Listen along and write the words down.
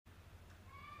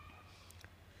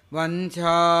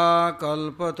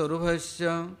वाञ्छाकल्पतरुभ्यश्च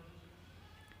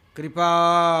कृपा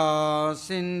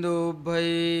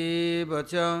सिन्धुभ्यैव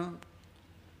च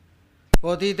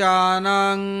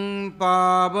पतितानां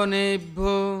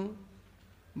पावनेभ्यो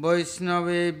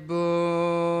वैष्णवेभ्यो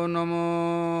नमो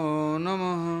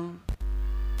नमः।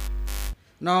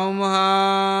 नमो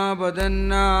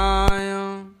महावदन्नाय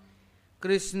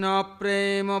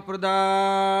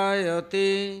कृष्णप्रेमप्रदायते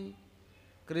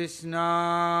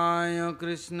कृष्णाय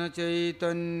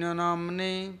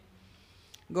कृष्णचैतन्यनाम्ने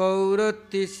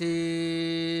गौरतिसे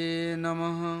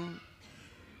नमः।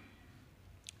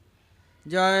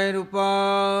 जय रूपा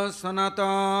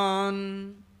सनातन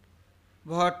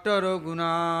भट्ट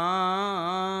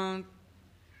रघुनाथ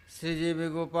श्रीजीव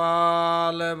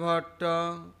गोपाल भट्ट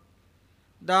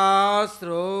दास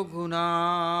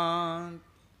रघुनाथ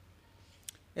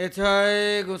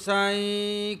एछय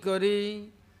गोसाई करी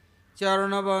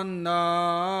चरण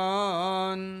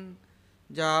बंदन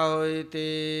जा होते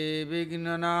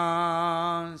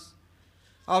विघ्ननाश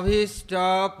अभीष्ट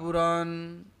पुरन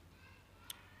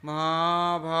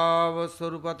महाभाव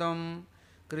स्वरूपतम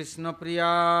कृष्ण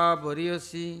प्रिया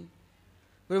वरियसी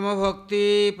प्रेम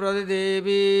भक्ति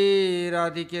प्रदेवी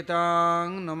राधिकेतां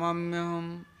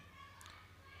नमाम्यहम्।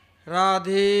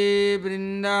 राधे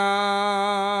वृंदावनाधीशे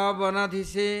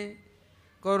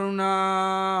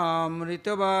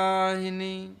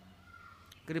करुणामृतवाहिनी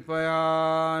कृपया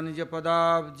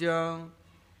निजपदाब्ज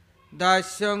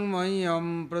दास्यं मह्यं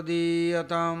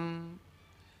प्रदीयताम्।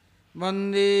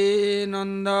 वन्दे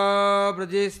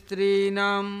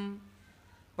नन्दव्रजस्त्रीणां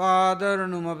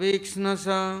पादर्णुमभीक्ष्णश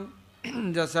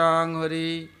जसां हरि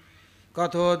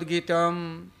कथोद्गीतं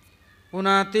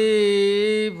पुनाति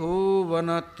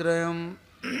भुवनत्रयम्।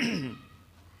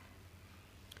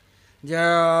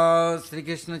 जय श्री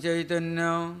कृष्ण चैतन्य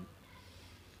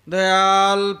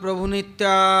दयाल प्रभु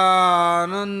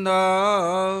नित्यानंद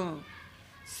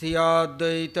श्री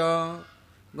अद्वैत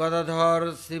गदाधर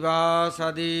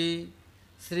श्रीवासादि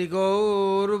श्री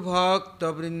गौर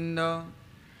भक्तवृंद।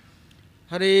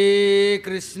 हरे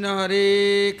कृष्ण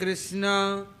कृष्ण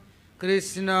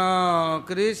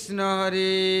कृष्ण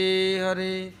हरे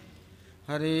हरे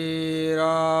हरे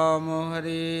राम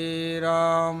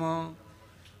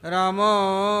राम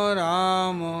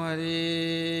राम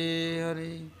हरे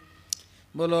हरे।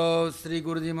 बोलो श्री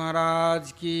गुरु जी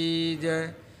महाराज की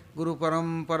जय, गुरु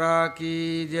परंपरा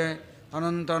की जय,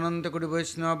 अनंत अनंत कोटि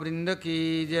वैष्णव वृंद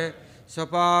की जय,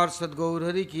 सपार्षद गौर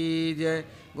हरि की जय,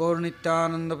 गौर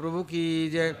नित्यानंद प्रभु की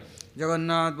जय,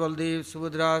 जगन्नाथ बलदेव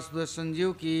सुभद्रा सुदर्शन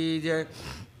जीव की जय,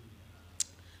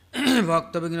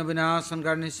 भक्त विघ्न विनाशन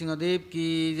कारणी सिंहदेव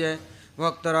की जय,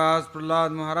 भक्तराज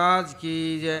प्रहलाद महाराज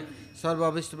की जय, सर्व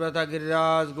विष्णुव्रता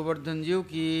गिरिराज गोवर्धन जीव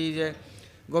की जय,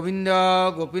 गोविंद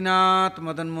गोपीनाथ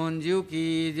मदन मोहन जीव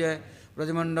की जय,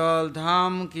 ब्रजमंडल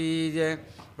धाम की जय,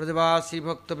 ब्रजवासी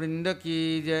भक्तवृंद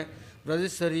की जय,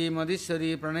 ब्रजेश्वरी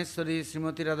मधेश्वरी प्राणेश्वरी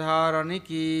श्रीमती राधा रानी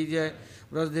की जय,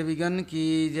 ब्रजदेवीगण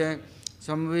की जय,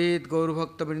 समवेत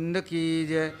गौरभक्तवृंद की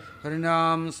जय,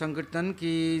 हरिनाम संकीर्तन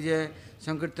की जय,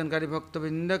 संकीर्तनकारी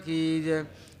भक्तवृंद की जय,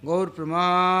 गौर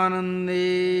प्रेमानंदे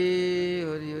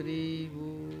हरि हरि बोल।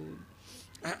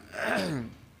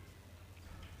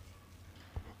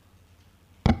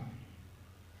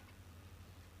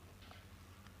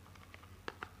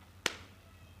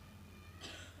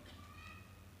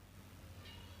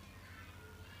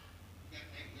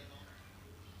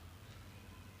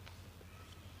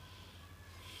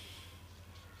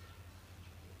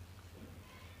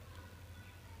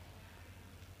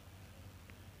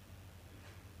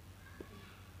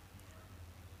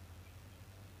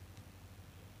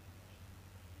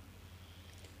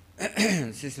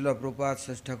 श्रीला प्रभुपाद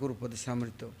षष्ठ ठाकुर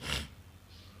उपदेशामृत।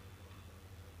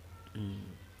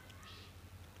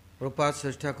 प्रभुपाद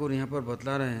षष्ठ ठाकुर यहाँ पर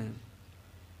बतला रहे हैं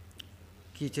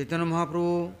कि चैतन्य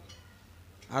महाप्रभु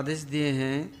आदेश दिए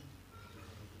हैं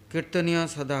कीर्तनीय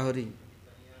सदा हरि।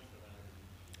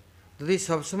 यदि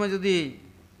सब समय यदि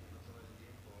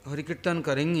हरि कीर्तन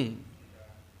करेंगे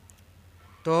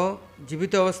तो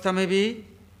जीवित अवस्था में भी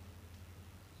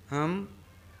हम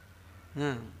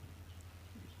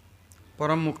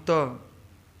परम मुक्त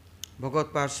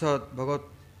भगवत पार्षद भगवत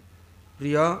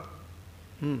प्रिय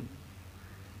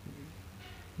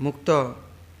मुक्त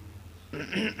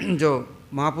जो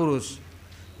महापुरुष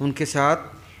उनके साथ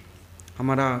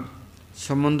हमारा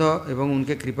संबंध एवं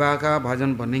उनके कृपा का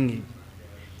भाजन बनेंगे।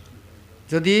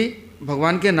 यदि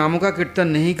भगवान के नामों का कीर्तन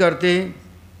नहीं करते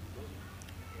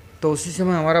तो उसी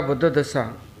समय हमारा बद्ध दशा,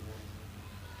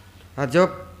 और जब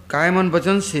काय मन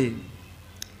वचन से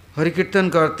हरि कीर्तन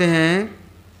करते हैं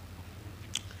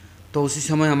तो उसी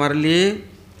समय हमारे लिए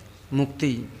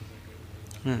मुक्ति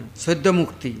सद्य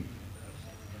मुक्ति,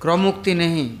 क्रम मुक्ति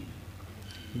नहीं,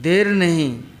 देर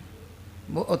नहीं,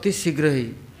 वो अति शीघ्र ही,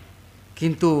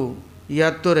 किंतु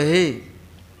याद तो रहे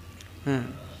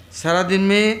सारा दिन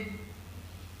में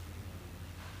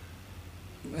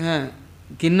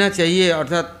गिनना चाहिए,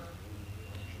 अर्थात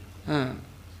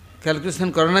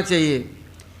कैलकुलेशन करना चाहिए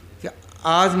कि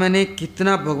आज मैंने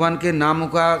कितना भगवान के नामों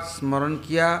का स्मरण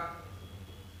किया,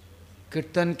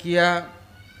 कीर्तन किया,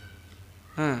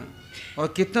 और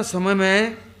कितना समय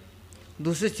मैं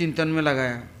दूसरे चिंतन में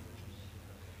लगाया।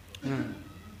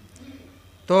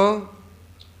 तो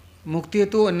मुक्ति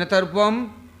हेतु अन्यथा रूपम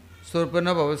स्वरूपेण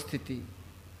अवस्थिति।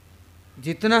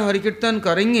 जितना हरि कीर्तन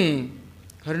करेंगे,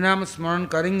 हरिनाम स्मरण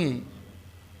करेंगे,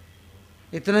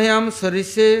 इतना ही हम शरीर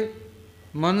से,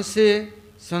 मन से,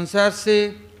 संसार से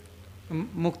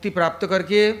मुक्ति प्राप्त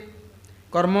करके,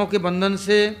 कर्मों के बंधन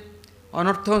से,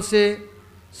 अनर्थों से,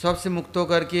 सबसे मुक्त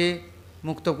होकर के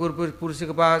मुक्त पुरुष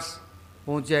के पास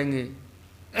पहुंच जाएंगे।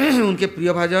 उनके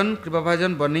प्रिय भाजन, कृपा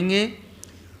भाजन बनेंगे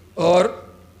और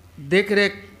देख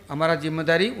रेख हमारा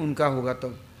जिम्मेदारी उनका होगा। तो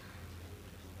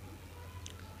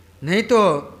नहीं तो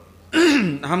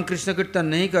हम कृष्ण कीर्तन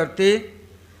नहीं करते,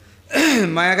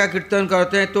 माया का कीर्तन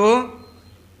करते हैं, तो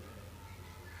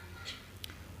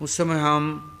उस समय हम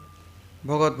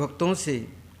भगवत भक्तों से,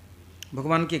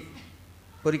 भगवान के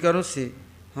परिकरों से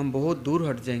हम बहुत दूर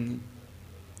हट जाएंगे।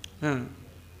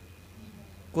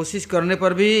 कोशिश करने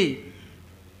पर भी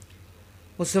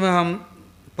उस समय हम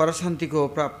परशांति को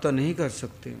प्राप्त नहीं कर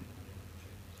सकते।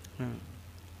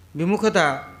 विमुखता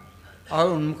और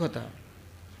उन्मुखता,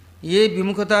 ये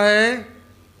विमुखता है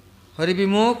हरि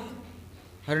विमुख,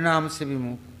 हरिनाम से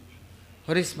विमुख,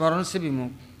 हरि स्मरण से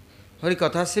विमुख, हरि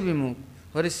कथा से विमुख,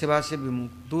 हरि सेवा से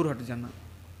विमुख, दूर हट जाना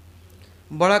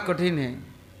बड़ा कठिन है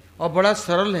और बड़ा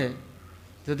सरल है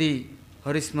यदि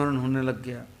हरि स्मरण होने लग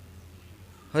गया।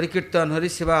 हरि कीर्तन, हरि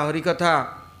सेवा, हरि कथा,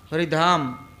 हरि धाम,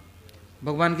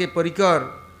 भगवान के परिकर,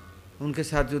 उनके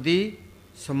साथ यदि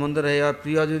संबंध रहे और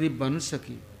प्रिय यदि बन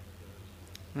सके,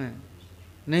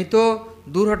 नहीं तो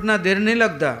दूर हटना देर नहीं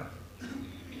लगता,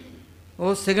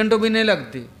 वो सेकंडों भी नहीं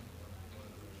लगते।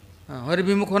 हरि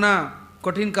विमुख होना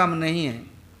कठिन काम नहीं है,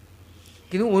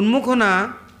 किंतु उन्मुख होना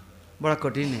बड़ा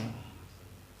कठिन है।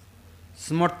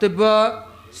 स्मर्तव्य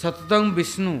सततं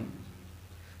विष्णु,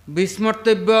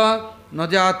 विस्मर्तव्य न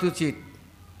जातुचित,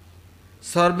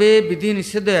 सर्वे विधि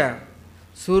निषेधया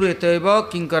सूर्यतैव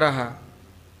किंकरः।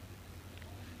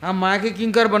 हम माया के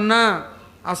किंकर बनना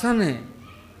आसान है,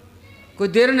 कोई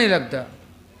देर नहीं लगता,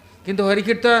 किंतु हरि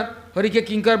कीर्तन, हरि के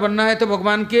किंकर बनना है तो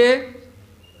भगवान के,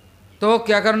 तो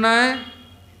क्या करना है?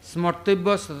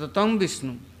 स्मर्तव्य सततं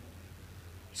विष्णु,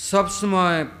 सब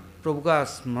समय प्रभु का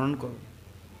स्मरण करो,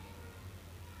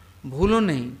 भूलो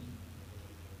नहीं।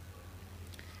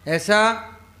 ऐसा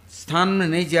स्थान में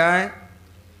नहीं जाए,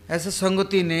 ऐसा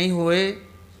संगति नहीं होए,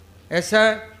 ऐसा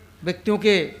व्यक्तियों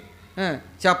के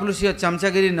चापलूसी और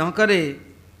चमचागिरी न करे,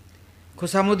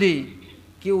 खुशामुदी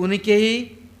कि उनके ही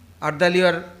अर्दाली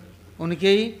और उनके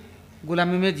ही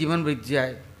गुलामी में जीवन बीत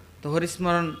जाए, तो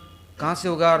हरिस्मरण कहाँ से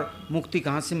होगा और मुक्ति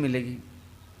कहाँ से मिलेगी?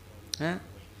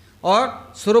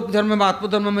 और स्वरूप धर्म में,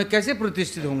 आत्मधर्म में कैसे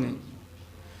प्रतिष्ठित होंगे?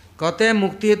 कहते हैं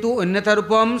मुक्ति हेतु अन्यथा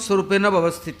रूपम स्वरूपेण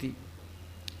अवस्थिति।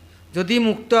 यदि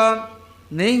मुक्त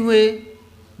नहीं हुए,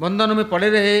 बंधनों में पड़े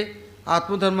रहे,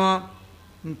 आत्मधर्म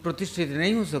प्रतिष्ठित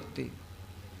नहीं हो सकते।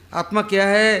 आत्मा क्या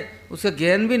है उसका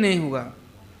ज्ञान भी नहीं होगा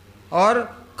और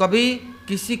कभी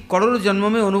किसी करोड़ों जन्मों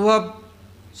में अनुभव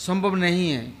संभव नहीं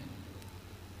है।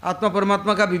 आत्मा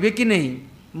परमात्मा का विवेक ही नहीं,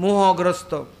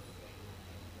 मोहग्रस्त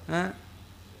है,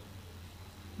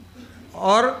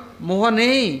 और मोह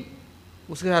नहीं,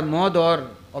 उसके साथ मौत और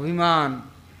अभिमान,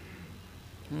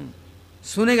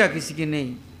 सुनेगा किसी की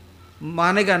नहीं,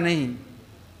 मानेगा नहीं,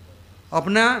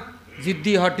 अपना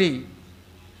जिद्दी हटी,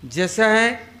 जैसा है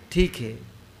ठीक है।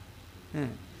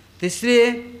 तो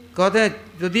इसलिए कहते हैं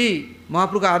यदि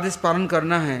महाप्रभु का आदेश पालन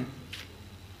करना है,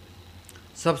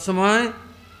 सब समय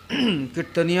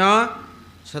कीर्तनिया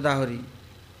सदा हरि,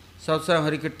 सब समय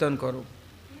हरि कीर्तन करो।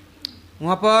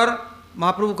 वहाँ पर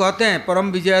महाप्रभु कहते हैं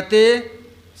परम विजयते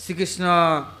श्री कृष्ण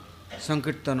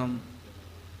संकीर्तनम,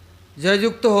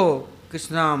 जययुक्त हो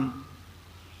कृष्णाम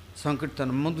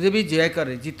संकीर्तनम, मुझे भी जय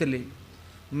करे, जीत ले।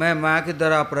 मैं माया के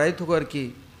द्वारा अपराधित होकर के,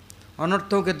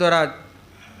 अनर्थों के द्वारा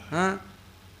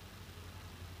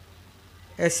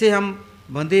ऐसे हम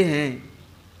बंधे हैं,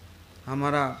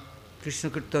 हमारा कृष्ण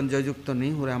कीर्तन जययुक्त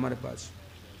नहीं हो रहा हमारे पास।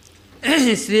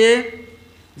 इसलिए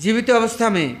जीवित अवस्था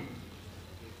में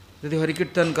यदि हरि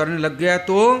कीर्तन करने लग गया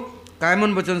तो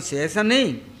कायमन वचन से, ऐसा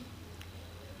नहीं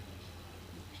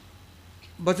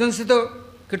वचन से तो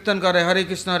कीर्तन कर रहे, हरे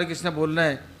कृष्ण बोल रहे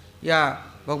हैं या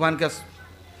भगवान का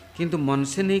किंतु मन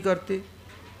से नहीं करते,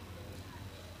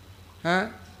 हैं,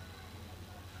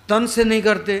 तन से नहीं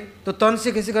करते, तो तन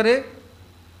से कैसे करे?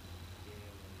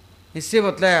 इससे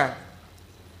बतलाया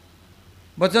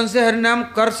वचन से हरिनाम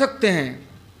कर सकते हैं,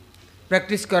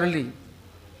 प्रैक्टिस कर ली,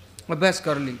 अभ्यास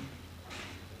कर ली,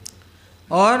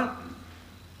 और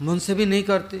मन से भी नहीं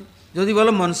करते। यदि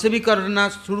बोलो मन से भी करना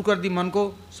शुरू कर दी, मन को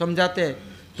समझाते हैं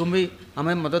तुम भी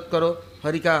हमें मदद करो,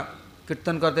 हरि का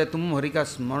कीर्तन करते हैं, तुम हरि का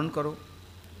स्मरण करो,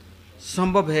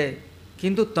 संभव है,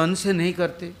 किंतु तन से नहीं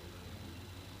करते।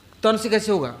 तन से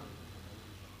कैसे होगा?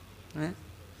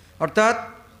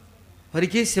 अर्थात हरि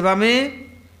की सेवा में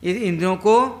ये इंद्रियों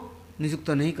को नियुक्त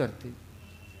नहीं करते।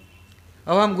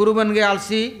 अब हम गुरु बन गए,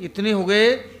 आलसी इतने हो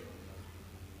गए,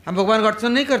 हम भगवान का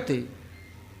अर्चन नहीं करते,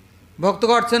 भक्तों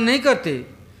का अर्चन नहीं करते।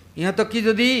 यहाँ तक कि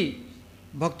यदि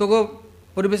भक्तों को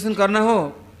परिवेशन करना हो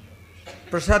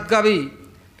प्रसाद का भी,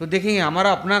 तो देखेंगे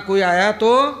हमारा अपना कोई आया तो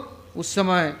उस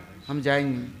समय हम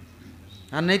जाएंगे,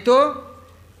 हाँ, नहीं तो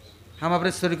हम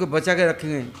अपने शरीर को बचा के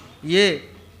रखेंगे,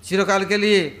 ये चिरकाल के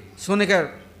लिए सोने का,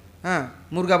 हाँ,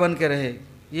 मुर्गा बन के रहे,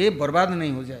 ये बर्बाद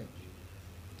नहीं हो जाए।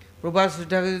 प्रभुपाद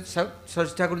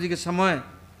सरस्वती ठाकुर जी के समय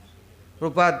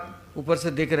प्रभुपाद ऊपर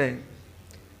से देख रहे हैं,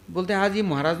 बोलते हैं आज ये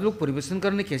महाराज लोग परिवेशन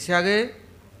करने कैसे आ गए?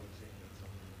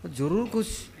 जरूर कुछ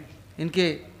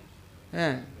इनके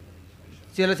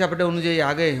चेला चापटे अनुजाई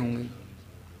आ गए होंगे।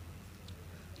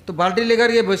 तो बाल्टी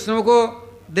लेकर के वैष्णव को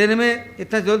देने में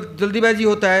इतना जल्दीबाजी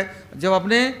होता है, जब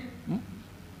अपने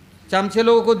चामचे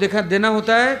लोगों को देना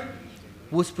होता है,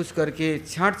 पूछ पूछ करके,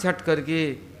 छाँट छाँट करके,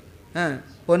 हैं,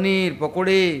 पनीर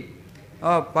पकोड़े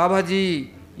और पाव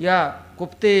भाजी या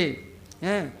कोफ्ते,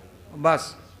 हैं,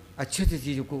 बस अच्छी अच्छी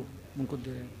चीज़ों को उनको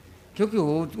दे रहे हैं, क्योंकि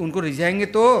वो उनको रिझाएंगे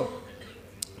तो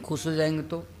खुश हो जाएंगे।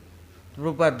 तो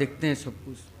प्रभुपाद देखते हैं सब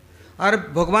कुछ। और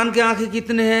भगवान के आंखें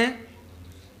कितने हैं,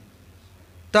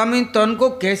 तम इन तन को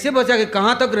कैसे बचा के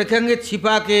कहाँ तक रखेंगे?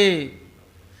 छिपा के,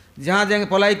 जहाँ जाएंगे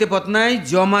पलाइते पतना ही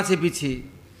जमा से पीछे,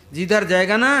 जिधर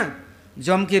जाएगा ना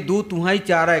जम के दूत वहाँ ही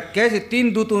चार है। कैसे?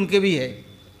 3 दूत उनके भी है,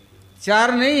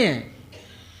 4 नहीं है।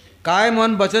 काय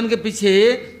मन वचन के पीछे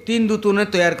 3 दूत उन्हें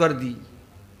तैयार कर दी।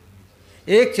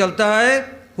 एक चलता है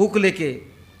हुक लेके,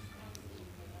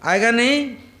 आएगा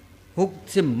नहीं, हुक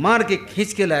से मार के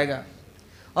खींच के लाएगा,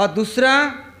 और दूसरा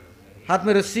हाथ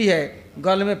में रस्सी है,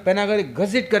 गल में पहना कर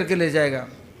घसीट करके ले जाएगा।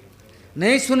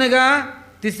 नहीं सुनेगा,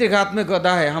 तीसरे के हाथ में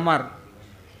गदा है हमार,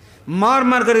 मार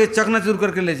मार करके चकनाचूर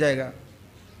करके ले जाएगा।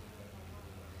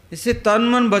 इससे तन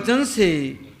मन वचन से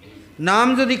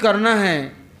नाम यदि करना है,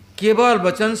 केवल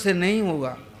वचन से नहीं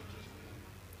होगा।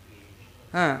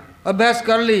 हाँ, अभ्यास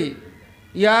कर ली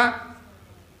या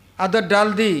आदत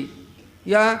डाल दी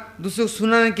या दूसरे को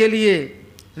सुनाने के लिए,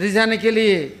 रिझाने के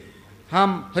लिए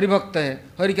हम हरिभक्त हैं,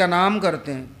 हरि का नाम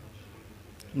करते हैं,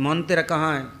 मन तेरा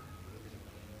कहाँ है?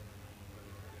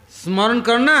 स्मरण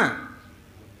करना।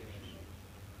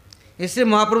 इससे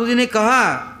महाप्रभु जी ने कहा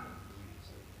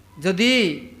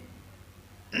यदि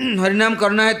हरिनाम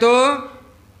करना है तो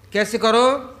कैसे करो?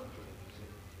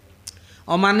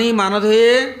 अमानी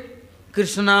मानधये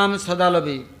कृष्ण नाम सदा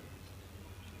लभे।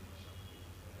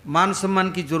 मान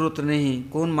सम्मान की जरूरत नहीं,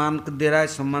 कौन मान दे रहा है,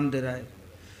 सम्मान दे रहा है,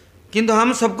 किंतु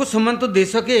हम सबको सम्मान तो दे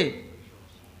सके,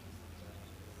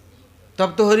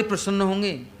 तब तो हरि प्रसन्न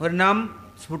होंगे, हरि नाम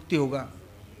स्फूर्ति होगा।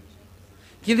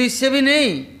 किंतु इससे भी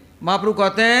नहीं। महाप्रभु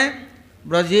कहते हैं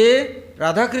ब्रजे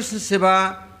राधा कृष्ण सेवा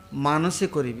मानसे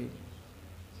करीबी।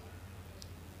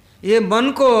 ये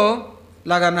मन को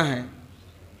लगाना है।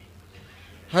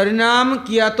 हरिनाम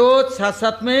किया तो साथ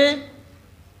साथ में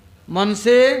मन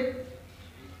से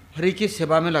हरि की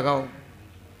सेवा में लगाओ,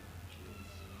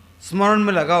 स्मरण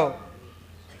में लगाओ।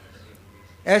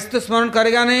 ऐसे तो स्मरण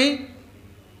करेगा नहीं,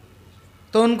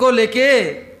 तो उनको लेके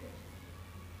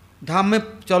धाम में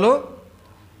चलो,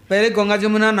 पहले गंगा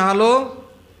जमुना नहा लो।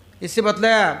 इससे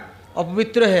बतलाया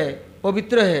अपवित्र है,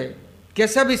 पवित्र है,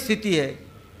 कैसा भी स्थिति है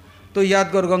तो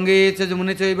याद करो, गंगे च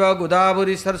जमुने चैव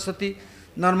गोदावरी सरस्वती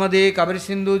नर्मदे कावेरी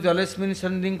सिंधु जलेस्मिन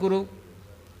सन्निधिं कुरु।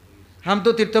 हम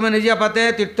तो तीर्थ में नहीं जा पाते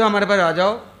हैं, तीर्थ हमारे पास आ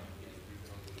जाओ,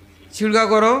 छिड़का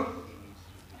करो,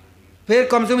 फिर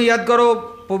कम से कम याद करो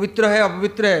पवित्र है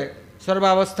अपवित्र है,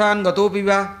 सर्वावस्थान गतो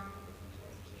विवाह,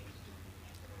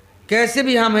 कैसे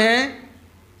भी हम हैं,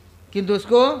 किंतु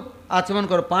उसको आचमन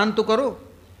करो, पान तो करो।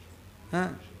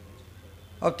 हाँ,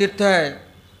 अब तीर्थ है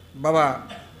बाबा,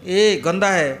 ये गंदा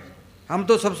है, हम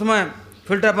तो सब समय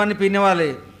फिल्टर पानी पीने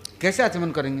वाले, कैसे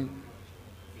आचमन करेंगे?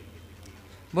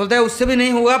 बोलते हैं उससे भी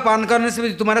नहीं होगा, पान करने से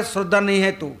भी तुम्हारा श्रद्धा नहीं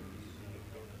है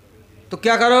तो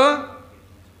क्या करो?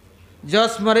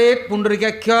 जस्मरेत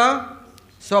पुंडरीकाक्ष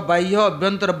स बाह्य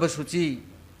अभ्यंतरव्य शुचि।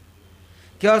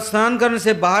 केवल स्नान करने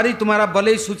से बाहर ही तुम्हारा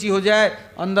भले ही सूची हो जाए,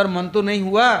 अंदर मन तो नहीं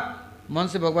हुआ, मन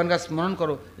से भगवान का स्मरण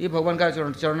करो, ये भगवान का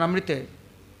चरणामृत है,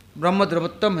 ब्रह्म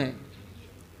द्रवोत्तम है,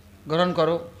 ग्रहण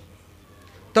करो,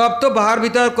 तब तो बाहर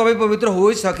भीतर कभी पवित्र हो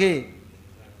ही सके।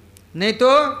 नहीं तो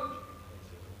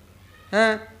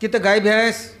है कितने गाय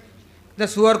भैंस, कितने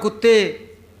सुअर कुत्ते,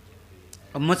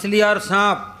 मछली और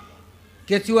सांप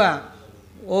केचुआ,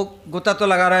 वो गोता तो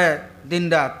लगा रहा है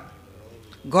दिन रात,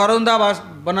 घरौंदा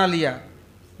बना लिया,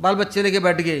 बाल बच्चे लेके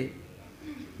बैठ गए।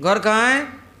 घर कहाँ है?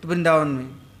 तो वृंदावन में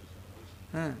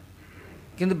है।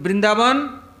 किंतु वृंदावन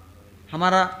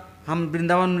हमारा, हम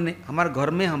वृंदावन में नहीं, हमारे घर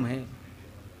में हम हैं।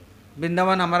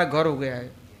 वृंदावन हमारा घर हो गया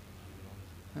है,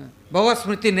 भगवत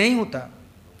स्मृति नहीं होता।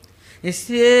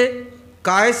 इसलिए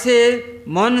काय से,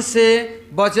 मन से,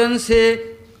 वचन से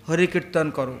हरि कीर्तन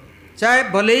करो, चाहे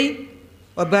भले ही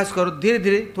अभ्यास करो, धीरे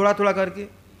धीरे थोड़ा थोड़ा करके।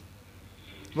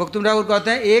 भक्ति ठाकुर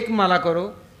कहते हैं एक माला करो,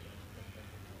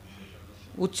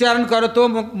 उच्चारण करो तो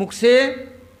मुख से,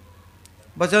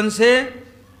 वचन से,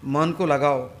 मन को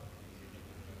लगाओ,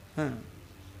 हाँ।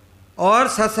 और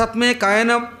साथ साथ में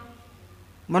कायन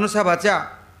मनसा वाचा,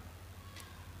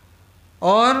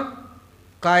 और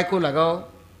काय को लगाओ।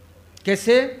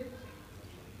 कैसे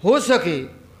हो सके?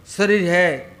 शरीर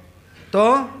है तो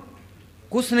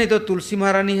कुछ नहीं तो तुलसी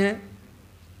महारानी है,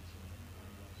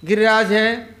 गिरिराज है,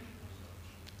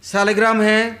 शालिग्राम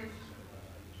है,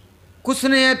 कुछ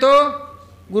नहीं है तो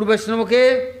गुरु वैष्णव के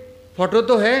फोटो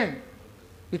तो है,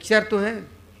 पिक्चर तो है,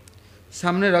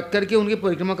 सामने रख करके उनकी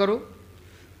परिक्रमा करो।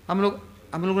 हम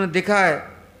लोगों ने देखा है,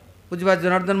 पूज्यपाद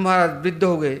जनार्दन महाराज वृद्ध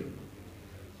हो गए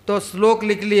तो श्लोक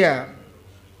लिख लिया,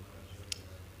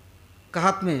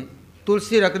 हाथ में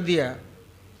तुलसी रख दिया,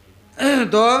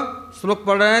 तो श्लोक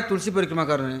पढ़ रहे हैं, तुलसी परिक्रमा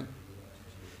कर रहे हैं।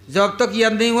 जब तक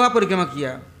याद नहीं हुआ परिक्रमा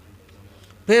किया,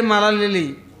 फिर माला ले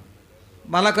ली,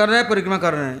 माला कर रहे हैं, परिक्रमा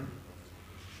कर रहे हैं,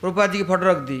 प्रभुपाद जी की फोटो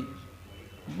रख दी,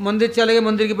 मंदिर चले गए,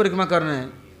 मंदिर की परिक्रमा कर रहे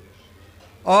हैं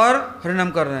और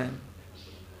हरिनाम कर रहे हैं।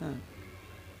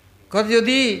 कभी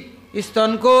यदि इस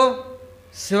तन को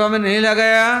सेवा में नहीं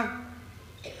लगाया,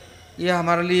 यह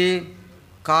हमारे लिए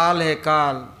काल है,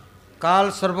 काल, काल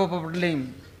सर्वपटलिंग,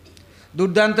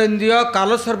 दुर्दांत इंद्रिय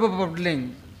कालो सर्वपटलिंग।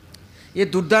 ये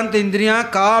दुर्दांत इंद्रियां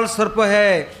काल सर्प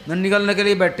है, न निकलने के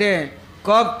लिए बैठे हैं।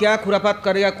 कब क्या खुरापात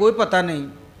करेगा कोई पता नहीं,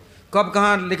 कब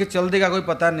कहाँ लेके चल देगा कोई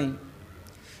पता नहीं।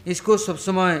 इसको सब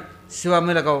समय सेवा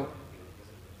में लगाओ।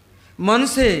 मन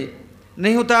से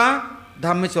नहीं होता,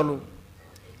 धाम में चलो,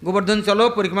 गोवर्धन चलो,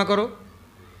 परिक्रमा करो,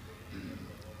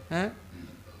 हैं?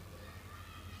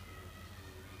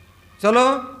 चलो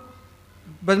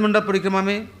ब्रजमंडल परिक्रमा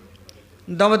में,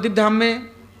 नवद्वीप धाम में,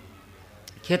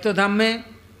 क्षेत्र धाम में।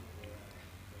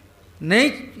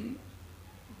 नहीं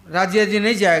राज्य जी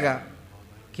नहीं जाएगा,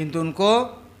 किंतु उनको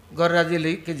गौर राज्य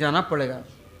लेके जाना पड़ेगा,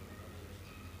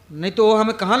 नहीं तो वो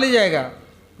हमें कहाँ ले जाएगा?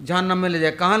 जहन्नम में ले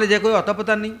जाएगा। कहाँ ले जाएगा कोई अता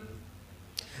पता नहीं।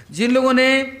 जिन लोगों ने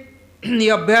ये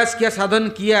अभ्यास किया, साधन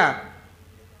किया,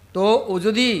 तो वो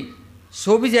यदि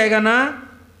सो भी जाएगा ना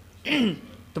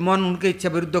तो मन उनके इच्छा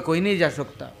विरुद्ध कोई नहीं जा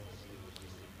सकता।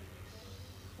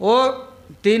 वो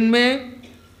तीन में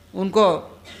उनको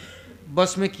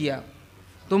बस में किया।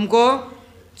 तुमको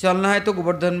चलना है तो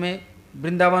गोवर्धन में,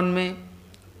 वृंदावन में,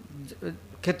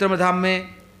 क्षेत्र में धाम में,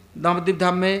 नवद्वीप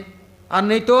धाम में, और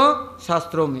नहीं तो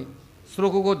शास्त्रों में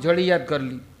श्लोकों को झड़ी याद कर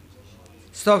ली,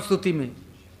 सब स्तुति में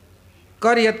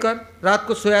कर याद कर। रात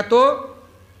को सोया तो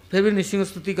फिर भी नृसिंह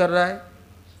स्तुति कर रहा है,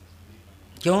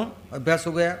 क्यों? अभ्यास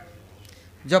हो गया।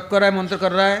 जप कर रहा है, मंत्र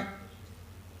कर रहा है,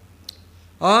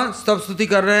 और सब स्तुति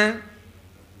कर रहे हैं।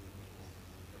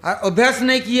 और अभ्यास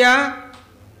नहीं किया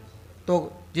तो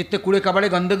जितने कूड़े कबाड़े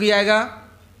गंदगी आएगा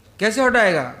कैसे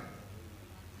हटाएगा?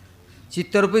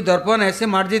 चित्तरूपी दर्पण ऐसे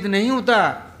मार्जित नहीं होता।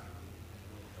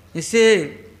 इससे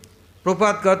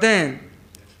प्रभुपाद कहते हैं,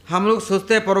 हम लोग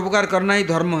सोचते हैं परोपकार करना ही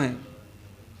धर्म है।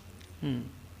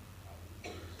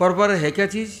 परोपकार है क्या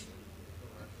चीज़?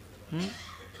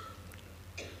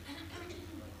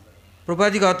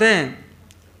 प्रभुपाद जी कहते हैं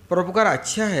परोपकार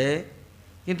अच्छा है,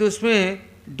 किंतु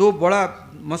उसमें दो बड़ा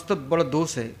मस्त बड़ा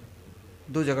दोष है,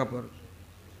 दो जगह पर।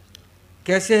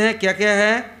 कैसे हैं, क्या क्या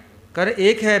है? कर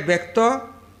एक है व्यक्त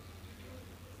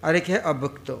और एक है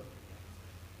अव्यक्त।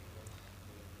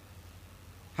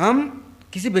 हम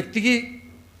किसी व्यक्ति की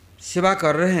सेवा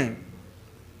कर रहे हैं,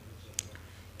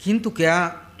 किंतु क्या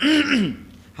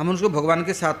हम उसको भगवान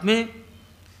के साथ में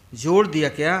जोड़ दिया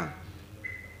क्या?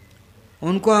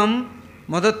 उनको हम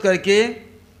मदद करके,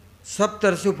 सब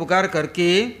तरह से उपकार करके,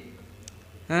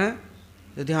 हैं,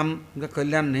 यदि हम उनका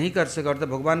कल्याण नहीं कर सके और तो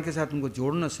भगवान के साथ उनको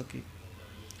जोड़ न सके,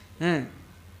 हैं,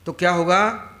 तो क्या होगा?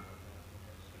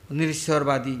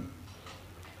 निरीश्वरवादी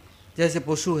जैसे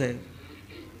पशु है,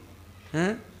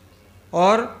 हैं,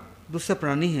 और दूसरा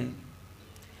प्राणी है,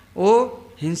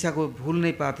 वो हिंसा को भूल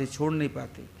नहीं पाते, छोड़ नहीं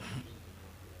पाते,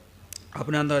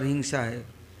 अपने अंदर हिंसा है।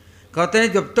 कहते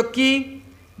हैं जब तक कि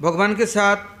भगवान के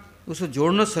साथ उसको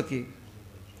जोड़ न सके,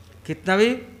 कितना भी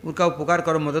उनका उपकार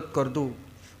करो, मदद कर दो,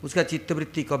 उसका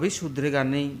चित्तवृत्ति कभी सुधरेगा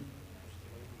नहीं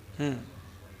है।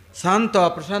 शांत,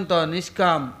 प्रशांत,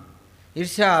 निष्काम,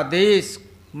 ईर्ष्या, देश,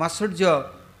 मात्सर्य,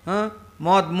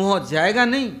 मौत मोह जाएगा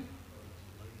नहीं।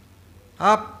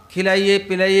 आप खिलाइए,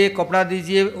 पिलाइए, कपड़ा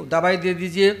दीजिए, दवाई दे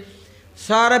दीजिए,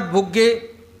 सारा भोग्य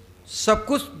सब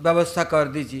कुछ व्यवस्था कर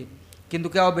दीजिए, किंतु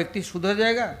क्या वो व्यक्ति सुधर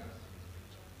जाएगा?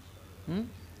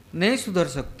 नहीं सुधर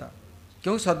सकता,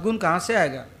 क्योंकि सद्गुण कहाँ से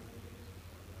आएगा?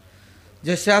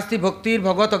 जस्यास्ति भक्तिर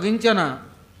भगवत अकिंचना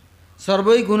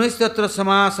सर्वै गुणस्तत्र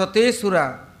समासते सुरा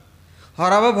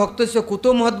हराव भक्तस्य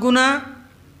कुतो महद्गुणा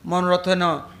मनोरथन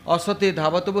असते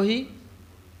धावत वही।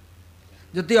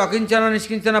 यदि अकिंचना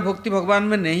निष्किंचना भक्ति भगवान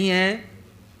में नहीं है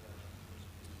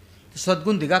तो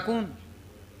सद्गुण देगा कौन?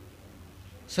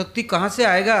 शक्ति कहाँ से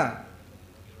आएगा?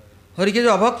 हरि के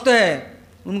जो अभक्त है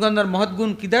उनके अंदर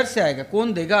महत्गुण किधर से आएगा?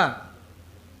 कौन देगा?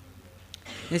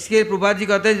 इसके प्रभुपाद जी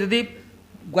कहते हैं यदि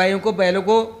गायों को, बैलों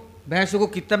को, भैंसों को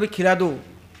कितना भी खिला दो,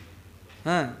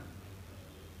 हाँ,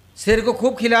 शेर को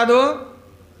खूब खिला दो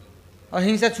और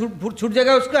हिंसा छूट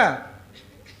जाएगा उसका?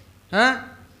 हाँ,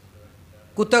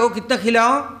 कुत्ता को कितना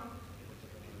खिलाओ,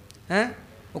 हैं,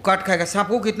 वो काट खाएगा। सांप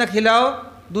को कितना खिलाओ,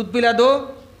 दूध पिला दो,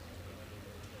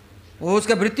 वो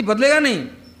उसका वृत्ति बदलेगा नहीं।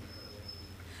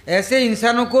 ऐसे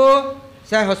इंसानों को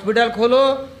चाहे हॉस्पिटल खोलो,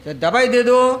 चाहे दवाई दे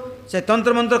दो, चाहे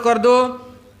तंत्र मंत्र कर दो,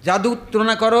 जादू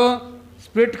टोना करो,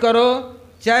 स्पिरिट करो,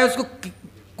 चाहे उसको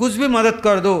कुछ भी मदद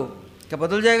कर दो, क्या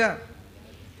बदल जाएगा?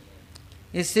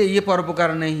 इससे ये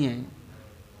परोपकार नहीं है।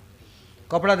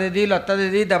 कपड़ा दे दी, लत्ता दे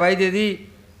दी, दवाई दे दी,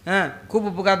 हैं, खूब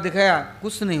उपकार दिखाया,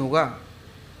 कुछ नहीं होगा,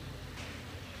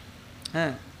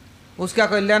 हैं, उसका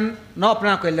कल्याण न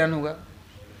अपना कल्याण होगा।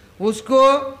 उसको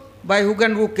बाय हुक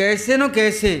एंड हुक कैसे न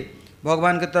कैसे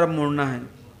भगवान की तरफ मोड़ना है,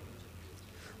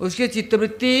 उसकी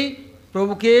चित्तवृत्ति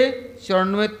प्रभु के चरण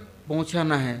में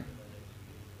पहुंचाना है।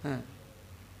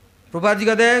 प्रभुपाद जी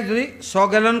कहते हैं यदि 100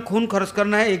 गैलन खून खर्च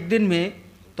करना है एक दिन में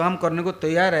तो हम करने को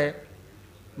तैयार है,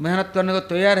 मेहनत करने को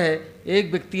तैयार है।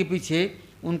 एक व्यक्ति के पीछे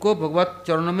उनको भगवत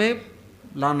चरणों में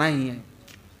लाना ही है,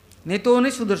 नहीं तो वो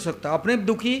नहीं सुधर सकता। अपने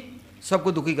दुखी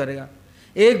सबको दुखी करेगा।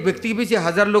 एक व्यक्ति के पीछे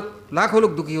 1000 लोग, लाखों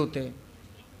लोग दुखी होते हैं,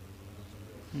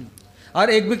 और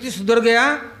एक व्यक्ति सुधर गया,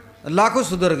 लाखों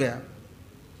सुधर गया।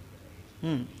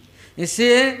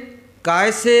 इससे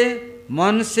काय से,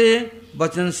 मन से,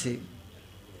 वचन से,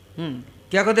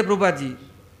 क्या कहते प्रभुपाद जी?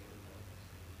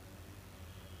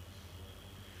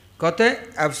 कहते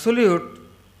हैं एब्सोल्यूट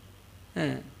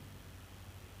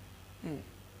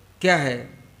क्या है,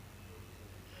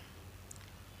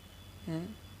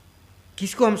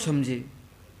 किसको हम समझे?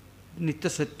 नित्य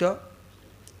सत्य।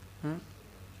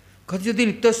 कहते यदि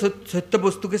नित्य सत्य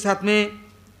वस्तु के साथ में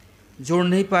जोड़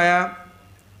नहीं पाया,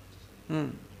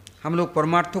 हम लोग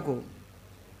परमार्थ को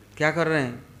क्या कर रहे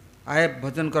हैं? आए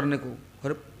भजन करने को,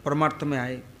 और परमार्थ में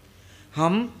आए।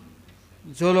 हम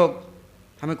जो लोग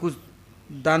हमें कुछ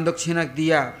दान दक्षिणा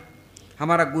दिया,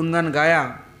 हमारा गुणगान गाया,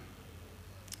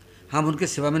 हम उनके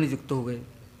सेवा में नियुक्त हो गए।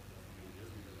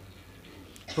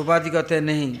 प्रभुपाद जी कहते हैं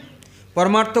नहीं,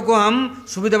 परमार्थ को हम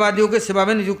सुविधावादियों के सेवा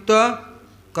में नियुक्त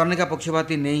करने का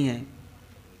पक्षपाती नहीं है।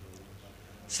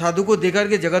 साधु को देकर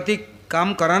के जगती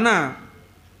काम कराना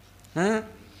है,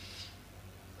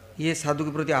 ये साधु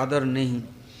के प्रति आदर नहीं।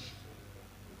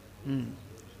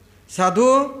 साधु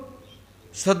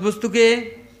सद्वस्तु के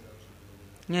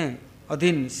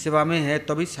अधीन सेवा में है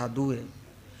तभी साधु है,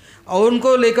 और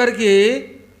उनको लेकर के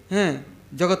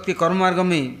जगत के कर्म मार्ग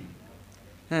में,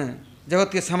 जगत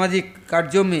के सामाजिक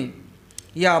कार्यों में,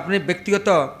 या अपने व्यक्तिगत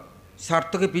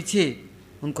स्वार्थ के पीछे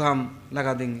उनको हम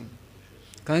लगा देंगे।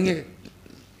 कहेंगे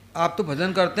आप तो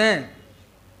भजन करते हैं,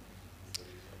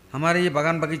 हमारे ये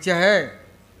बागान बगीचा है,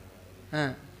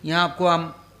 यहाँ आपको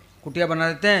हम कुटिया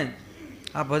बना देते हैं,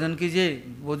 आप भजन कीजिए,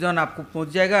 भोजन आपको पहुँच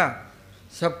जाएगा,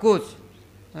 सब कुछ,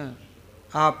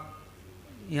 आप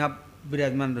यहाँ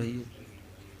विराजमान रहिए।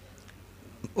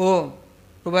 ओ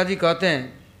प्रभुपाद जी कहते हैं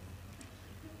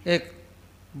एक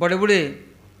बड़े बूढ़े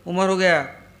उम्र हो गया,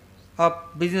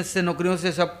 अब बिजनेस से, नौकरियों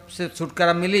से, सब से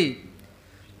छुटकारा मिली,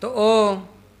 तो वो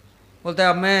बोलता है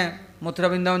अब मैं मथुरा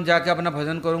वृंदावन जाके अपना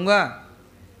भजन करूँगा,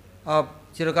 अब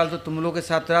चिरकाल तो तुम लोगों के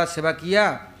साथ रहा, सेवा किया,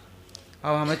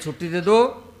 अब हमें छुट्टी दे दो,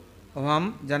 अब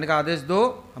हम जाने का आदेश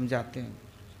दो, हम जाते हैं।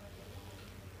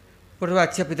 बोले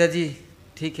अच्छा पिताजी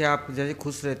ठीक है, आप जैसे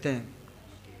खुश रहते हैं,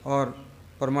 और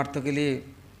परमार्थ के लिए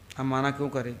हम माना क्यों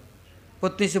करें।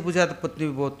 पत्नी से पूछा तो पत्नी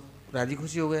भी बहुत राजी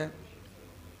खुशी हो गया,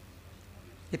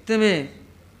 इतने में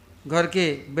घर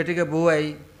के बेटे के बहू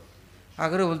आई,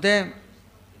 आकर बोलते हैं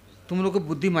तुम लोग को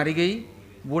बुद्धि मारी गई,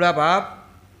 बूढ़ा बाप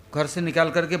घर से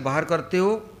निकाल करके बाहर करते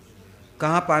हो,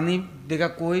 कहाँ पानी देगा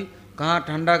कोई, कहाँ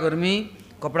ठंडा गर्मी,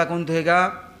 कपड़ा कौन धोएगा,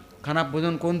 खाना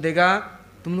भोजन कौन देगा,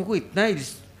 तुम लोग को इतना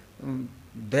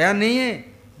दया नहीं है,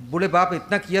 बूढ़े बाप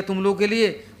इतना किया तुम लोगों के लिए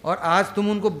और आज तुम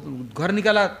उनको घर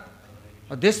निकाला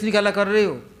और देश निकाला कर रहे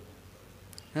हो,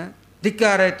 हैं?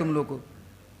 धिक्कार है तुम लोग को।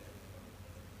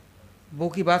 बहू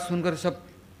की बात सुनकर सब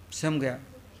सहम गया,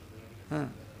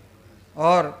 हाँ।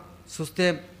 और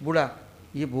सोचते बूढ़ा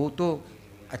ये बहू तो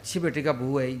अच्छी बेटे का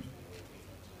बहू है ही,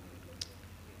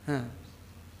 हाँ।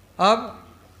 अब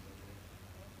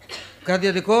कह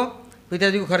दिया देखो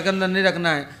पिताजी को घर के अंदर नहीं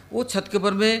रखना है, वो छत के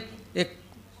ऊपर में एक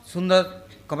सुंदर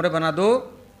कमरे बना दो,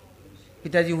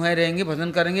 पिताजी वहीं रहेंगे,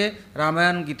 भजन करेंगे,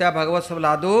 रामायण गीता भागवत सब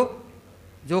ला दो,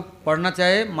 जो पढ़ना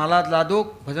चाहे माला ला दो,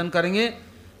 भजन करेंगे,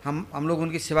 हम लोग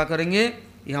उनकी सेवा करेंगे,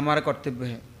 ये हमारा कर्तव्य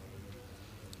है।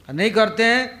 नहीं करते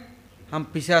हैं हम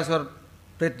पिशाच और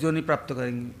प्रेत जोनि प्राप्त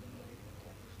करेंगे।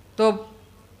 तो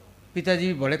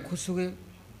पिताजी बड़े खुश हो गए,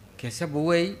 कैसा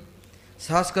बहू है,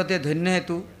 सास कहते धन्य है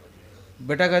तू,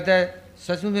 बेटा कहता है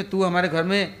सच में तू हमारे घर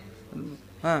में,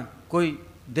 हाँ, कोई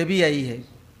देवी आई है।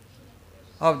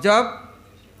 अब जब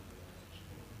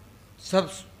सब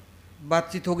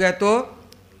बातचीत हो गया तो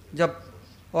जब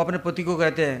वो अपने पति को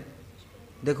कहते हैं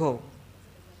देखो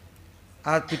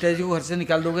आज पिताजी को घर से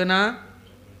निकाल दोगे ना,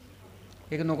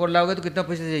 एक नौकर लाओगे तो कितना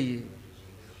पैसा चाहिए,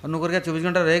 और नौकर क्या 24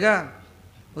 घंटा रहेगा,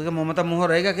 उसका ममता मोह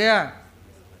रहेगा क्या,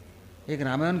 एक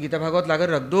रामायण गीता भागवत लाकर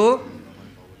रख दो।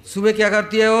 सुबह क्या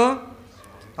करती है वो,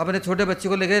 अपने छोटे बच्चे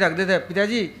को लेकर रख देता है,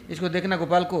 पिताजी इसको देखना,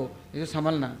 गोपाल को इसको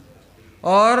संभालना,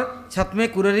 और छत में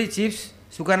कुररी चिप्स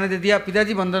सुखाने दे दिया,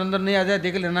 पिताजी बंदर अंदर नहीं आ जाए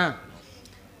देख लेना,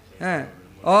 हैं,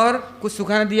 और कुछ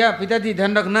सुखाने दिया, पिताजी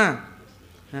ध्यान रखना,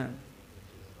 हैं।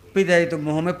 पिताजी तो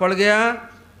मोह में पड़ गया,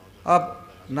 अब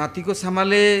नाती को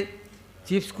संभाले,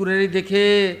 चिप्स कुररी देखे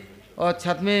और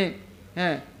छत में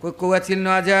हैं कोई कौवा चील न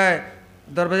आ जाए,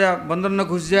 दरवाजा बंदर न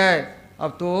घुस जाए।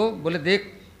 अब तो बोले देख,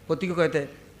 पति को कहते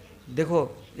हैं देखो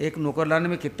एक नौकर लाने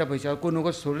में कितना पैसा, और कोई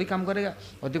नौकर थोड़ी काम करेगा,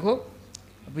 और देखो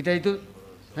पिताजी तो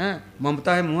हैं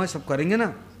ममता है मोह है सब करेंगे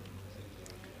ना।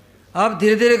 अब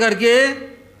धीरे धीरे करके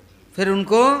फिर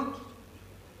उनको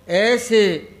ऐसे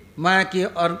माया की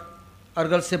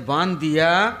अर्गल से बांध दिया।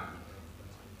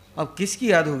 अब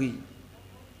किसकी याद होगी,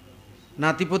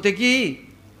 नाती पोते की,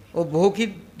 वो बहू की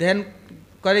ध्यान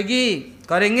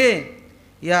करेंगे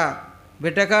या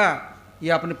बेटा का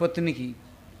या अपनी पत्नी की,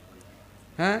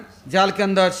 हैं। जाल के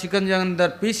अंदर शिकंजे के अंदर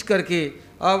पीस करके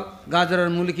अब गाजर और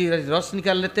मूली की रस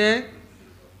निकाल लेते हैं,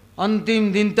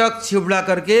 अंतिम दिन तक छिबड़ा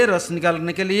करके रस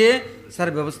निकालने के लिए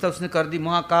सारी व्यवस्था उसने कर दी।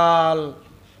 महाकाल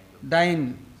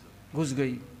डाइन घुस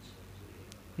गई,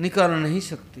 निकाल नहीं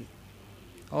सकती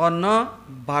और न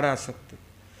बाहर आ सकते।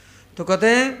 तो कहते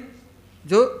हैं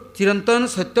जो चिरंतन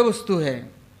सत्य वस्तु है,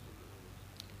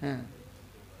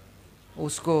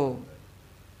 उसको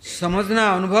समझना,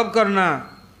 अनुभव करना,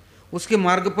 उसके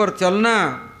मार्ग पर चलना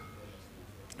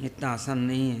इतना आसान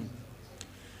नहीं है।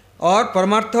 और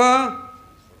परमार्थ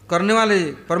करने वाले,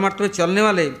 परमार्थ में चलने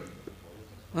वाले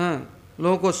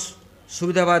लोगों को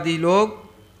सुविधावादी लोग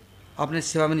अपने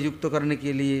सेवा में नियुक्त करने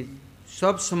के लिए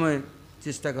सब समय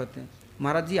चेष्टा करते हैं।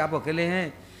 महाराज जी आप अकेले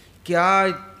हैं क्या,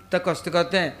 इतना कष्ट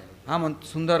करते हैं, हम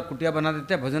सुंदर कुटिया बना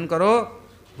देते हैं, भजन करो,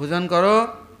 भोजन करो,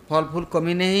 फल फूल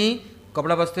कमी नहीं,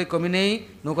 कपड़ा वस्त्र की कमी नहीं,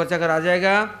 नौकर चाकर आ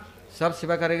जाएगा, सब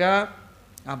सेवा करेगा,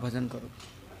 आप भजन करो।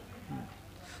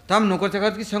 तो हम नौकर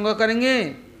चाकर की संग करेंगे,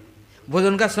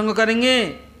 भोजन का संग करेंगे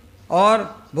और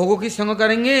भोगों की संग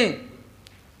करेंगे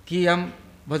कि हम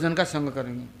भजन का संग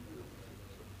करेंगे।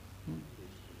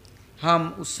 हम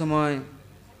उस समय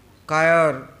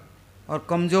कायर और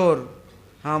कमज़ोर,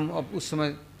 हम अब उस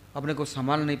समय अपने को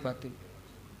संभाल नहीं पाते।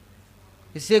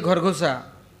 इससे घर घुसा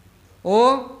वो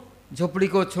झोपड़ी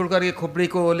को छोड़ करके खोपड़ी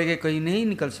को लेके कहीं नहीं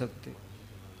निकल सकते,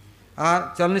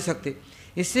 चल नहीं सकते।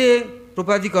 इससे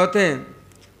प्रभुपाद जी कहते हैं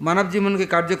मानव जीवन के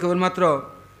कार्य केवल मात्र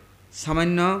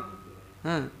सामान्य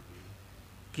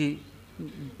कि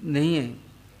नहीं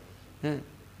है,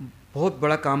 बहुत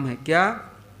बड़ा काम है। क्या,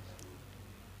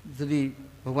 यदि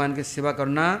भगवान की सेवा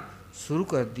करना शुरू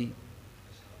कर दी,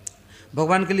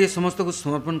 भगवान के लिए समस्त कुछ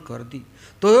समर्पण कर दी,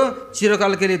 तो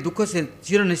चिरकाल के लिए दुख से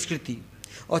चिर निष्कृति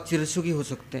और चिरसुखी हो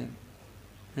सकते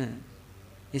हैं।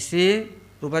 इसलिए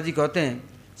प्रभुपाद जी कहते हैं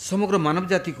समग्र मानव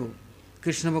जाति को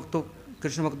कृष्ण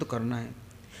भक्त करना है,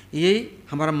 ये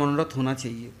हमारा मनोरथ होना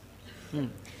चाहिए।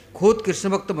 खुद कृष्ण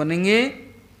भक्त बनेंगे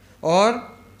और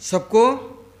सबको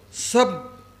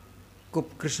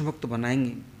कृष्ण भक्त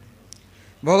बनाएंगे।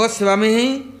 भगवत सेवा में ही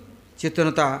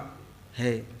चेतनता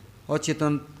है और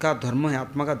चेतन का धर्म है,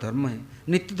 आत्मा का धर्म है,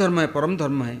 नित्य धर्म है, परम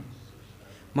धर्म है।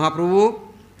 महाप्रभु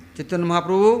चैतन्य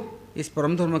महाप्रभु इस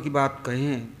परम धर्म की बात कहे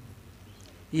हैं।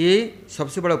 ये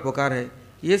सबसे बड़ा उपकार है,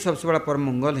 ये सबसे बड़ा परम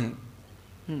मंगल है।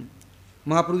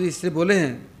 महाप्रभु इसलिए बोले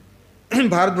हैं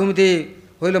भारत भूमि थे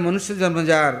होइल मनुष्य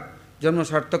जन्मजार जन्म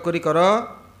सार्थक करी कर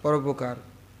परोपकार।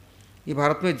 ये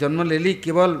भारत में जन्म ले ली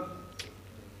केवल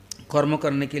कर्म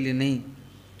करने के लिए नहीं,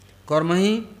 कर्म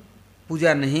ही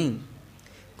पूजा नहीं,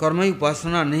 कर्म ही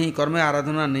उपासना नहीं, कर्म ही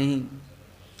आराधना नहीं।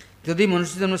 यदि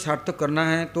मनुष्य जन्म सार्थक करना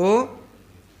है तो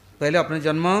पहले अपने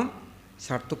जन्म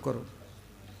सार्थक करो,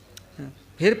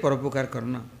 फिर परोपकार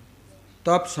करना,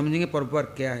 तो आप समझेंगे परोपकार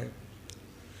क्या है।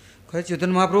 कहे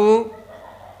चैतन्य महाप्रभु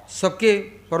सबके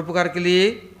परोपकार के लिए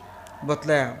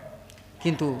बतलाया,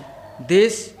 किंतु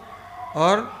देश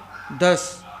और 10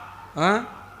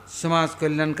 समाज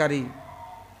कल्याणकारी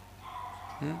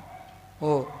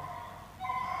और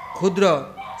क्षुद्र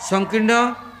संकीर्ण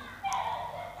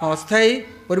अस्थायी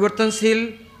परिवर्तनशील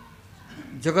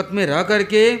जगत में रह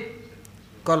करके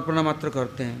कल्पना मात्र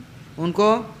करते हैं। उनको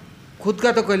खुद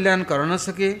का तो कल्याण कर न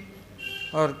सके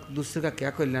और दूसरे का क्या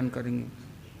कल्याण करेंगे।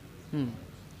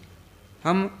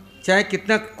 हम चाहे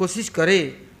कितना कोशिश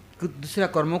करें कि दूसरा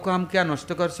कर्मों को हम क्या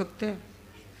नष्ट कर सकते हैं,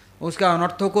 उसका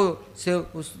अनर्थों को से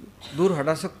उस दूर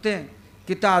हटा सकते हैं,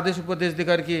 कितना आदेश उपदेश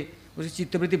देकर के उसकी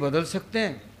चित्तवृत्ति बदल सकते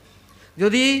हैं।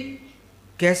 यदि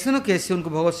कैसे न कैसे उनको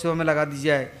भगवत सेवा में लगा दी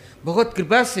जाए, भगवत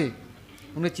कृपा से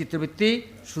उनकी चित्तवृत्ति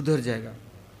सुधर जाएगा,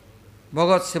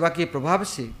 भगवत सेवा के प्रभाव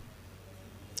से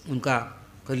उनका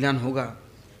कल्याण होगा।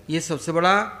 ये सबसे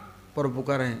बड़ा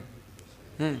परोपकार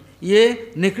है।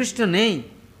 ये निकृष्ट नहीं,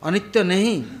 अनित्य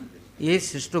नहीं, ये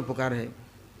श्रेष्ठ उपकार है।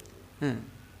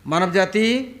 मानव जाति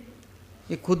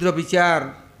ये क्षुद्र विचार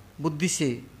बुद्धि से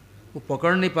वो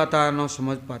पकड़ नहीं पाता, न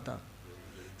समझ पाता।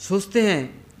 सोचते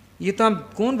हैं ये तो हम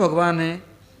कौन भगवान है,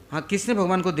 हाँ किसने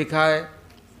भगवान को देखा है,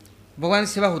 भगवान की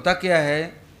सेवा होता क्या है,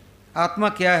 आत्मा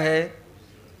क्या है,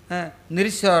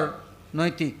 निरीश्वर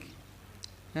नैतिक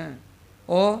है,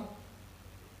 और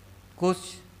कुछ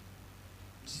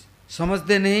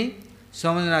समझते नहीं,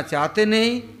 समझना चाहते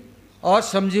नहीं और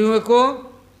समझे हुए को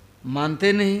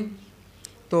मानते नहीं।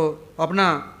 तो अपना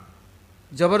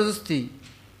जबरदस्ती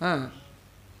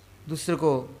दूसरे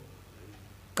को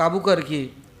काबू करके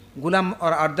गुलाम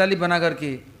और अर्दाली बना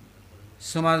करके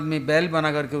समाज में बैल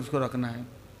बना करके उसको रखना है,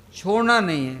 छोड़ना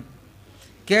नहीं है।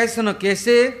 कैसे न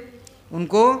कैसे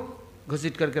उनको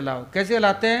घसीट करके लाओ। कैसे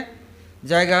लाते हैं,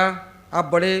 जाएगा आप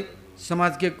बड़े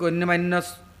समाज के गण्यमान्य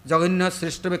जघन्य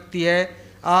श्रेष्ठ व्यक्ति है,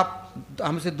 आप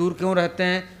हमसे दूर क्यों रहते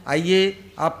हैं,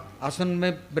 आइए आप आसन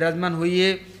में विराजमान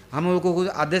होइए, हम लोगों को कुछ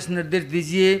आदेश निर्देश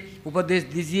दीजिए, उपदेश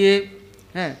दीजिए।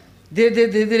 हैं धीरे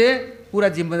धीरे पूरा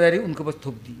जिम्मेदारी उनके पास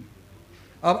थोप दी।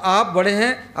 अब आप बड़े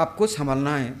हैं, आपको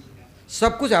संभालना है,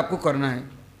 सब कुछ आपको करना है,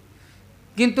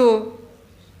 किंतु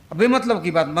अभी मतलब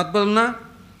की बात मत बोलना,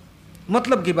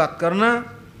 मतलब की बात करना,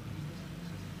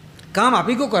 काम आप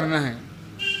ही को करना है,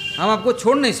 हम आपको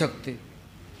छोड़ नहीं सकते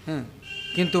हैं,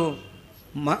 किंतु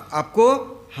आपको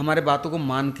हमारे बातों को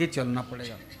मान के चलना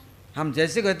पड़ेगा। हम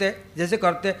जैसे कहते हैं, जैसे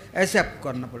करते हैं, ऐसे आपको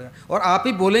करना पड़ेगा। और आप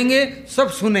ही बोलेंगे, सब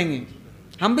सुनेंगे,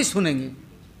 हम भी सुनेंगे,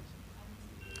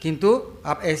 किंतु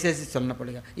आप ऐसे ऐसे चलना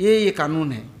पड़ेगा। ये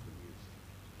कानून है।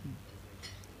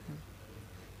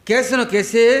 कैसे न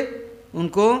कैसे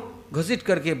उनको घसीट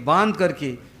करके बांध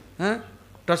करके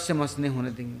टस से मस नहीं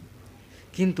होने देंगे।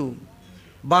 किंतु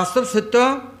वास्तव सत्य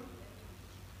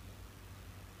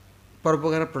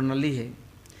परोपकार प्रणाली है।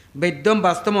 वैद्यम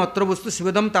वास्तव अत्र वस्तु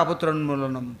शिवदम तापत्र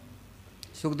उन्मूलनम।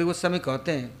 सुखदेव गोस्वामी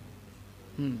कहते हैं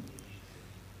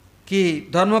कि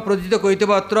धर्म प्रोजित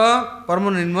कोइतव अत्र परम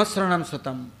निर्मत्सरणम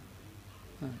सतम।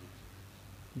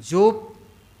 जो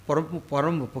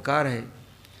परम उपकार है,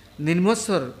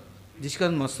 निर्मत्सर, जिसका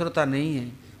मत्सरता नहीं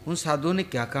है, उन साधुओं ने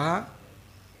क्या कहा,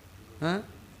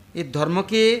 ये धर्म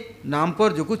के नाम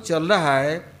पर जो कुछ चल रहा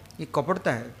है ये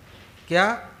कपटता है। क्या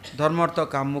धर्म अर्थ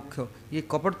काम मुख्य, ये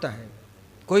कपटता है।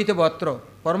 कोई तो अत्र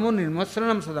परमो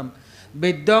निर्मत्सरणम सदम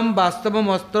वेद्यम वास्तवम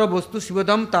अस्त्र वस्तु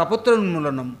शिवदम तापोत्र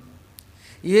उन्मूलनम।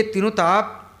 ये तीनों ताप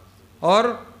और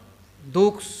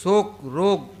दुख, शोक,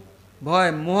 रोग,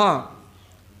 भय, मोह,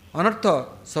 अनर्थ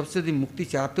सबसे यदि मुक्ति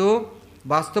चाहते हो,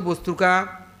 वास्तव वस्तु का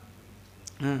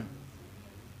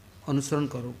अनुसरण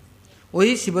करो।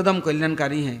 वही शिवदम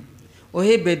कल्याणकारी हैं,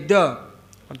 वही वेद्य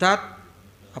अर्थात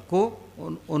आपको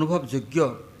अनुभव योग्य,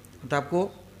 अर्थात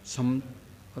आपको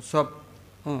सब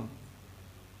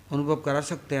अनुभव करा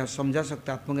सकते हैं, समझा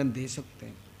सकते हैं, आत्मज्ञान दे सकते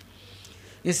हैं।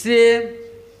 इसलिए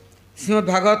श्रीमद्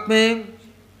भागवत में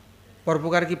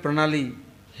परोपकार की प्रणाली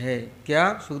है। क्या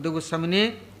सुखदेव गोस्वामी ने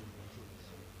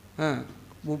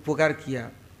वो उपकार किया।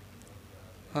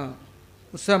 हाँ,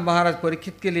 उस समय महाराज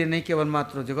परीक्षित के लिए नहीं, केवल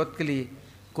मात्र जगत के लिए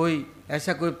कोई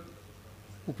ऐसा कोई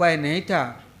उपाय नहीं था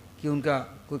कि उनका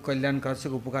कोई कल्याण कर सके,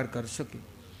 उपकार कर सके।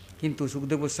 किंतु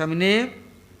सुखदेव गोस्वामी ने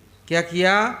क्या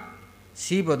किया?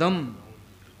 शिवदम,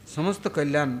 समस्त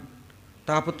कल्याण,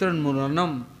 तापत्र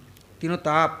उन्मूलनम, तीनों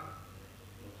ताप,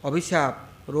 अभिशाप,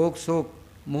 रोग, शोक,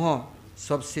 मोह,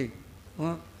 सबसे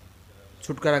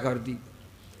छुटकारा कर दी।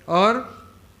 और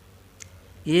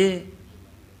ये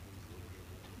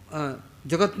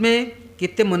जगत में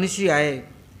कितने मनुष्य आए,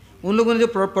 उन लोगों ने जो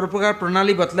प्रकार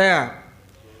प्रणाली बतलाया,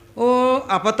 वो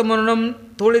आपात मरणम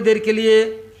थोड़ी देर के लिए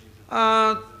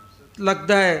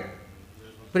लगता है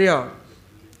प्रिय,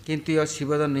 किंतु यह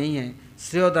शिवद नहीं है,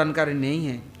 श्रेय दानकारी नहीं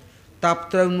है,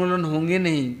 तापत्र उन्मूलन होंगे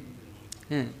नहीं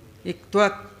हैं। एक तो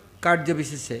कार्य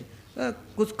विशेष है,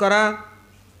 कुछ करा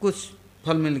कुछ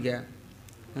फल मिल गया।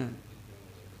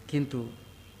 किंतु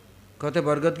कहते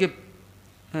बरगद के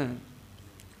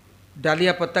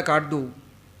डालिया पत्ता काट दो,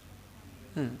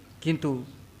 किंतु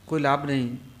कोई लाभ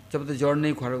नहीं जब तक जड़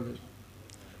नहीं उखाड़ोगे,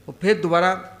 वो फिर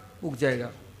दोबारा उग जाएगा,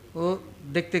 वो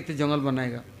देखते देखते जंगल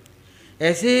बनाएगा।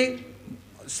 ऐसे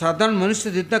साधारण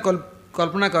मनुष्य जितना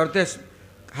कल्पना करते हैं,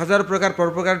 हजारों प्रकार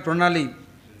प्रकार प्रणाली,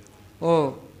 वो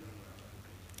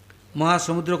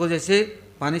महासमुद्र को जैसे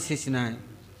पानी सींचना है।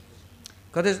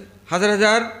 कहते हजार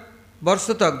हजार वर्ष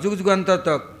तक, जुग जुगांतर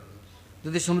तक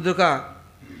यदि समुद्र का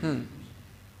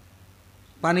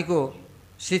पानी को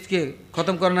सींच के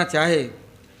ख़त्म करना चाहे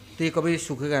तो ये कभी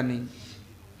सूखेगा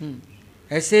नहीं।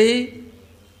 ऐसे ही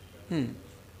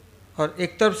और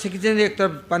एक तरफ सींच देंगे, एक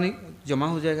तरफ पानी जमा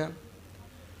हो जाएगा।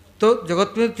 तो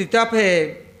जगत में त्रिताप है।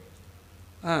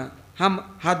 हम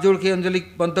हाथ जोड़ के अंजलि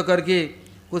बंद करके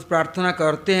कुछ प्रार्थना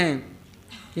करते हैं,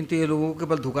 किंतु ये लोगों को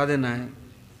केवल धोखा देना है।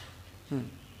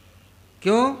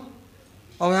 क्यों?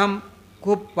 और हम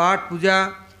खूब पाठ पूजा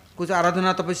कुछ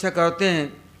आराधना तपस्या करते हैं,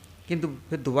 किंतु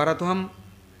फिर दोबारा तो हम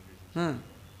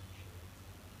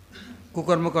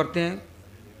कुकर्म करते हैं,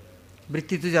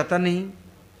 वृत्ति तो जाता नहीं,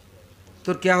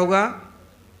 तो क्या होगा?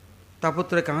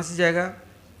 तापोत्र कहाँ से जाएगा?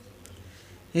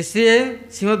 इसलिए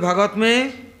श्रीमद् भागवत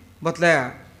में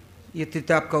बतलाया ये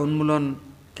त्रिताप का उन्मूलन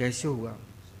कैसे होगा।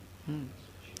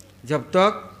 जब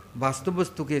तक वास्तव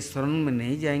वस्तु के शरण में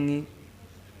नहीं जाएंगे,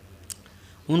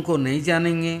 उनको नहीं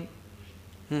जानेंगे,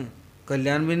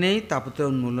 कल्याण भी नहीं, तापत्र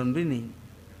उन्मूलन भी नहीं।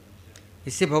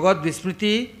 इससे भगवत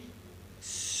विस्मृति,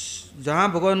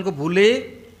 जहाँ भगवान को भूले,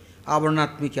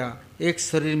 आवरणात्मिका, एक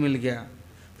शरीर मिल गया,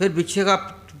 फिर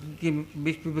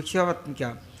विक्षेपात्मिका,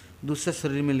 दूसरा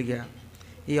शरीर मिल गया।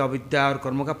 ये अविद्या और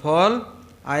कर्म का फल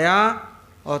आया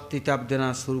और त्रिताप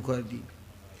देना शुरू कर दी।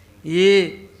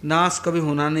 ये नाश कभी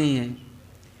होना नहीं है।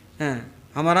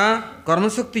 हमारा कर्म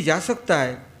शक्ति जा सकता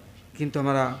है, किंतु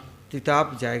हमारा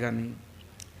त्रिताप जाएगा नहीं।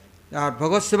 और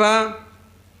भगवत सेवा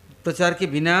प्रचार के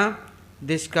बिना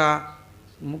देश का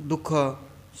दुख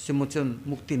से मोचन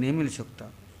मुक्ति नहीं मिल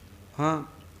सकता।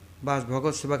 हाँ, बस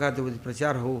भगवत सेवा का जब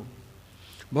प्रचार हो,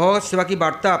 भगवत सेवा की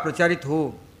वार्ता प्रचारित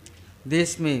हो,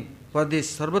 देश में प्रदेश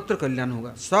सर्वत्र कल्याण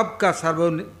होगा, सबका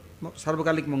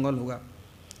सार्वकालिक मंगल होगा।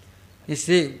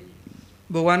 इससे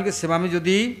भगवान की सेवा में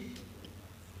यदि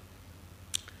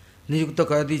नियुक्त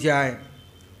कर दी जाए,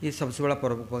 ये सबसे बड़ा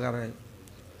परोपकार है।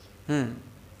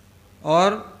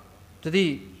 और यदि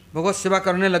भगवत सेवा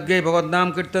करने लग गए, भगवत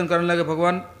नाम कीर्तन करने लगे,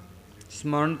 भगवान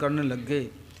स्मरण करने लग गए,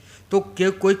 तो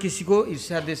कोई किसी को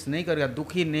ईर्ष्या देश नहीं करेगा,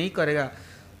 दुखी नहीं करेगा,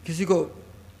 किसी को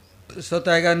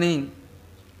सताएगा नहीं,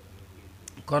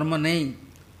 कर्म नहीं,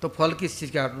 तो फल किस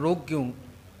चीज़ का? रोग क्यों?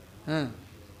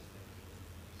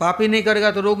 पाप ही नहीं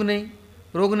करेगा तो रोग नहीं,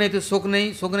 रोग नहीं तो शोक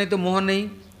नहीं, शोक नहीं तो मोह नहीं,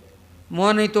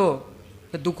 मोह नहीं तो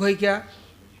दुख है क्या?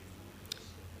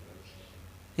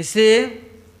 इससे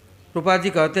प्रभुपाद जी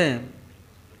कहते हैं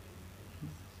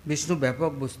विष्णु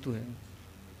व्यापक वस्तु है,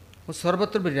 वो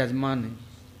सर्वत्र विराजमान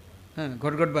है,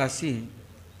 घट घटवासी है,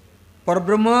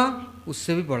 परब्रह्म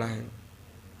उससे भी बड़ा है।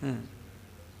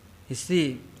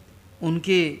 इसलिए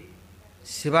उनके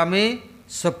सेवा में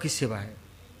सबकी सेवा है।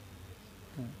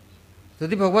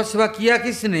 यदि भगवत सेवा किया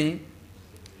किसने,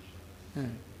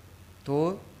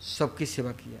 तो सबकी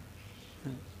सेवा किया,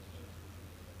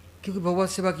 क्योंकि भगवत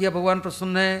सेवा किया, भगवान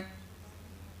प्रसन्न है।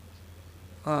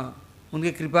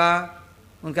 उनकी कृपा,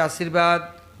 उनके आशीर्वाद,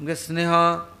 उनके स्नेह,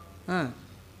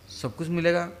 सब कुछ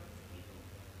मिलेगा।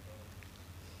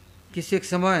 किसी एक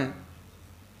समय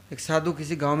एक साधु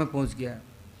किसी गांव में पहुंच गया,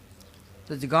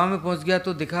 तो गांव में पहुंच गया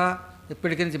तो देखा एक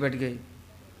पेड़ के नीचे बैठ गई।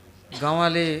 गांव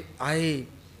वाले आए,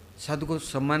 साधु को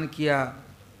सम्मान किया,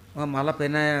 वहाँ माला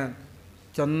पहनाया,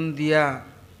 चंदन दिया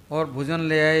और भोजन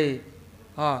ले आए।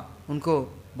 उनको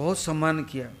बहुत सम्मान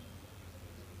किया।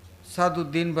 साधु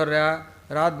दिन भर रहा,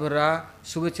 रात भर रहा,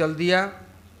 सुबह चल दिया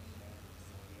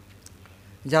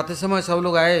जाते समय सब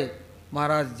लोग आए,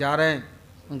 महाराज जा रहे हैं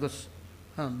उनको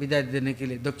विदाई देने के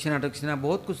लिए, दक्षिणा दक्षिणा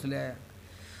बहुत कुछ ले आया।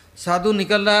 साधु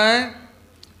निकल रहा है,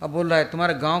 अब बोल रहा है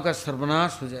तुम्हारे गांव का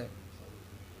सर्वनाश हो जाए,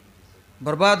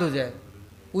 बर्बाद हो जाए,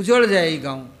 उजड़ जाए ये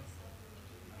गांव।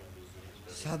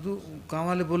 साधु गांव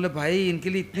वाले बोले भाई इनके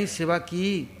लिए इतनी सेवा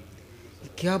की,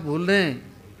 क्या बोल रहे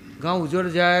हैं, गांव उजड़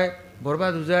जाए,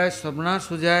 बर्बाद हो जाए,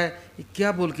 सर्वनाश हो जाए, ये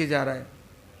क्या बोल के जा रहा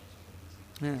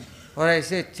है। और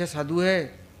ऐसे अच्छा साधु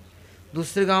है।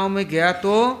 दूसरे गांव में गया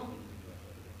तो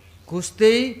घुसते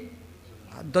ही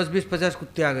 10 20 50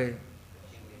 कुत्ते आ गए,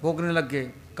 भोंकने लग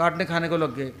गए, काटने खाने को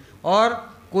लग गए, और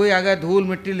कोई आ गया धूल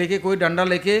मिट्टी लेके, कोई डंडा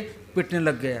लेके पिटने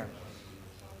लग गया,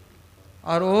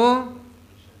 और वो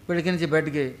पेड़ के नीचे बैठ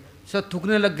गए, सब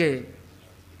थूकने लग गए,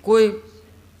 कोई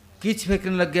कीच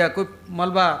फेंकने लग गया, कोई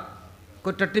मलबा,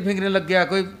 कोई टट्टी फेंकने लग गया,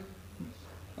 कोई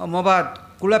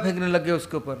मवाद कूड़ा फेंकने लग गया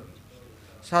उसके ऊपर।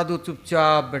 साधु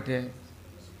चुपचाप बैठे।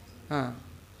 हाँ,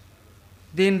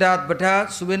 दिन रात बैठा,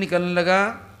 सुबह निकलने लगा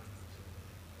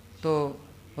तो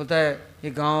होता है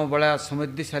ये गांव बड़ा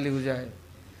समृद्धिशाली हो जाए,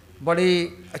 बड़ी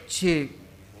अच्छी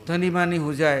धनी मानी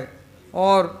हो जाए,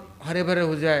 और हरे भरे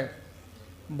हो जाए,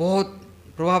 बहुत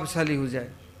प्रभावशाली हो जाए।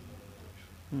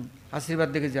 आशीर्वाद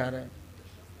देके जा रहा है।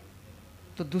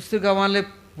 तो दूसरे गाँव वाले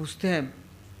पूछते हैं,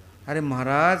 अरे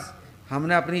महाराज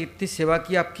हमने अपनी इतनी सेवा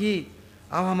की आपकी,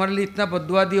 आप हमारे लिए इतना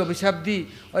बद्दुआ दी, अभिशाप दी,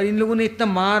 और इन लोगों ने इतना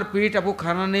मार पीट, आपको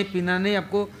खाना नहीं पीना नहीं,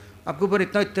 आपके ऊपर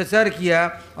इतना अत्याचार किया,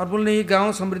 और बोलने ये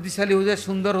गांव समृद्धिशाली हो जाए,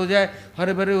 सुंदर हो जाए,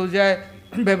 हरे भरे हो जाए,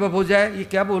 वैभव हो जाए, ये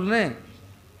क्या बोल रहे हैं।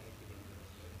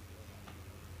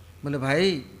 बोले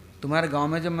भाई तुम्हारे गांव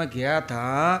में जब मैं गया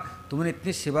था, तुमने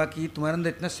इतनी सेवा की, तुम्हारे अंदर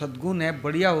इतना सद्गुण है,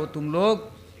 बढ़िया हो तुम लोग,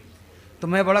 तो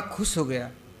मैं बड़ा खुश हो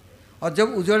गया। और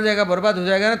जब उजड़ जाएगा, बर्बाद हो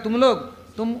जाएगा ना तुम लोग,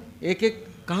 तुम एक एक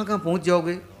कहाँ कहाँ पहुँच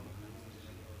जाओगे,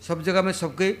 सब जगह में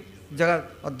सबके जगह,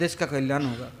 और देश का कल्याण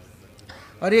होगा।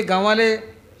 और ये गांव वाले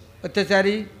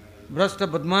अत्याचारी भ्रष्ट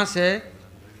बदमाश है,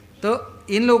 तो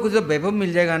इन लोगों को जब वैभव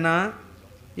मिल जाएगा ना,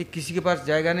 ये किसी के पास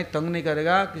जाएगा नहीं, तंग नहीं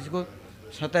करेगा, किसी को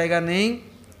सताएगा नहीं,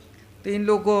 तो इन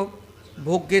लोगों को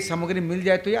भोग के सामग्री मिल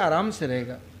जाए तो ये आराम से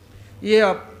रहेगा। ये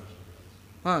अब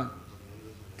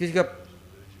किसी का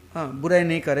बुराई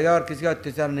नहीं करेगा और किसी का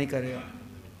अत्याचार नहीं करेगा।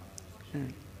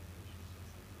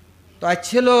 तो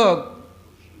अच्छे लोग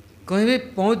कहीं भी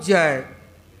पहुंच जाए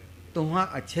तो वहाँ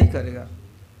अच्छा ही करेगा।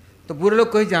 तो बुरे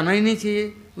लोग कहीं जाना ही नहीं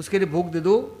चाहिए, उसके लिए भोग दे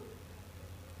दो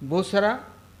बहुत सारा,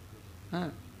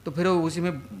 तो फिर वो उसी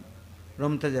में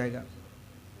रमता जाएगा।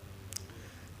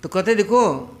 तो कहते देखो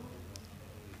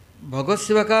भगवत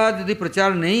सेवा का यदि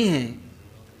प्रचार नहीं है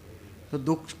तो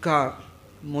दुख का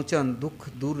मोचन, दुख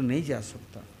दूर नहीं जा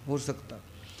सकता, हो सकता।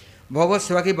 भगवत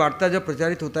सेवा की वार्ता जब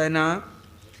प्रचारित होता है ना,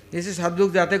 जैसे साधु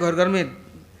लोग जाते घर घर में,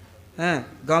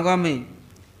 गांव गांव में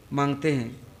मांगते हैं,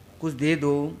 कुछ दे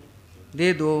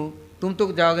दो, तुम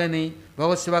तो जाओगे नहीं,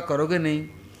 भगवत सेवा करोगे नहीं,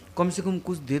 कम से कम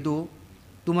कुछ दे दो,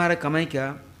 तुम्हारा कमाई क्या।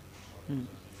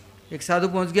 एक साधु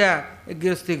पहुंच गया एक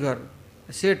गृहस्थी घर,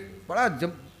 सेठ बड़ा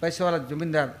पैसे वाला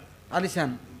जमींदार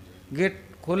आलिशान,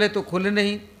 गेट खोले तो खोले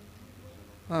नहीं,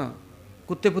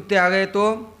 कुत्ते पुत्ते आ गए तो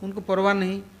उनको परवाह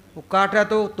नहीं, वो काटा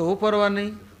तो वो परवाह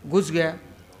नहीं, घुस गया।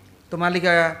 तो मालिक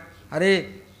आया, अरे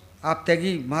आप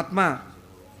त्यागी महात्मा,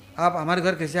 आप हमारे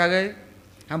घर कैसे आ गए,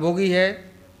 हम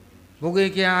भोगी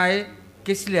के यहाँ आए,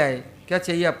 किस लिए आए, क्या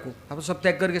चाहिए आपको, आप सब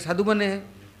त्याग करके साधु बने हैं,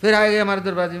 फिर आए गए हमारे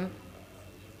दरवाजे में।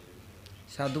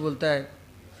 साधु बोलता है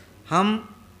हम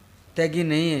त्यागी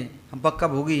नहीं है, हम पक्का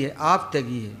भोगी है, आप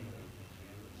त्यागी है।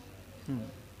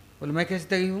 बोले मैं कैसे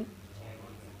त्यागी हूँ,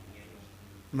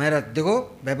 मेरा देखो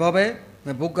वैभव है,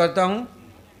 मैं भोग करता हूँ,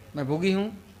 मैं भोगी हूँ।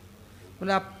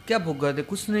 बोले आप क्या भोग करते,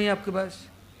 कुछ नहीं है आपके पास,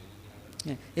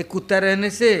 एक कुत्ता रहने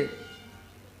से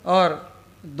और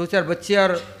 2-4 बच्चे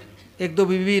और 1-2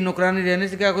 बीवी नौकरानी रहने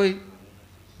से क्या कोई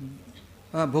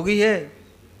भोगी है,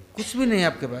 कुछ भी नहीं है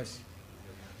आपके पास।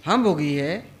 हम भोगी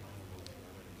है,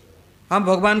 हम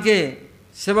भगवान के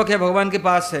सेवक है, भगवान के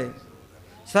पास है,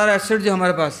 सारा ऐश्वर्य जो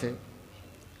हमारे पास है,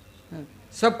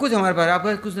 सब कुछ हमारे पास है, आपके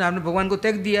पास कुछ नहीं, आपने भगवान को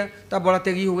त्याग दिया तो आप बड़ा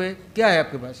त्यागी हुए। क्या है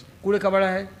आपके पास, कूड़े का बड़ा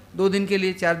है, 2 दिन के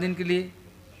लिए, 4 दिन के लिए,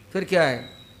 फिर क्या है।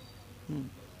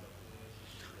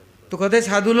 तो कहते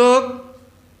साधु लोग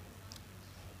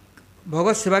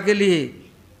भगवत सेवा के लिए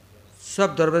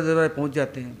सब दरबार पहुंच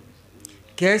जाते हैं,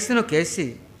 कैसे न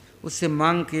कैसे उससे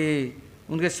मांग के,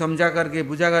 उनके समझा करके,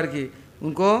 बुझा करके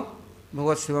उनको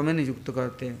भगवत सेवा में नियुक्त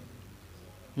करते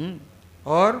हैं,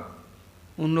 और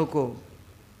उन लोग को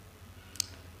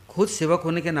खुद सेवक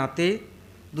होने के नाते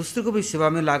दूसरे को भी सेवा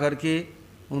में ला करके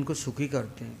उनको सुखी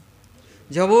करते हैं।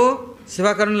 जब वो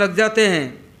सेवा करने लग जाते हैं,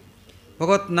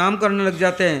 भगवत नाम करने लग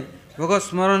जाते हैं, भगवत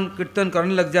स्मरण कीर्तन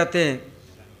करने लग जाते हैं,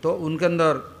 तो उनके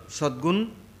अंदर सद्गुण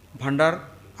भंडार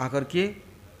आकर के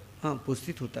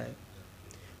उपस्थित होता है।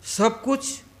 सब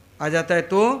कुछ आ जाता है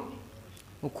तो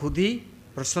वो खुद ही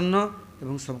प्रसन्न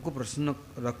एवं सबको प्रसन्न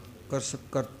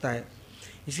करता है।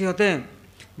 इसलिए होते हैं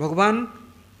भगवान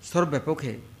सर्वव्यापक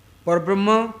है,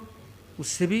 परब्रह्म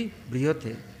उससे भी बृहत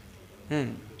है,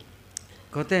 हैं।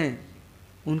 कहते हैं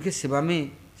उनके सेवा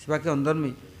के अंदर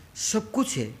में सब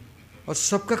कुछ है और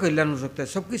सबका कल्याण हो सकता है,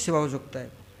 सबकी सेवा हो सकता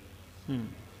है।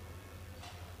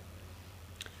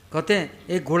 कहते हैं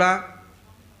एक घोड़ा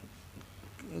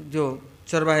जो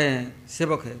चरवाहे हैं,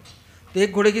 सेवक है, तो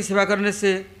एक घोड़े की सेवा करने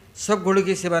से सब घोड़े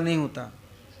की सेवा नहीं होता,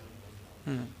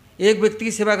 एक व्यक्ति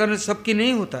की सेवा करने से सबकी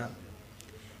नहीं होता,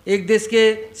 एक देश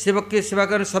के सेवक की सेवा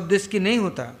करने सब देश की नहीं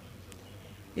होता।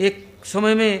 एक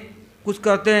समय में कुछ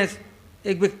करते हैं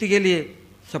एक व्यक्ति के लिए,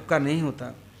 सबका नहीं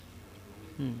होता।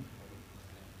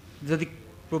 यदि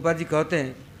प्रभुपाद जी कहते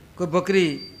हैं कोई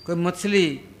बकरी, कोई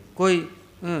मछली, कोई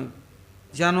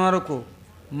जानवरों को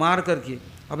मार करके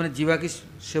अपने जीवा की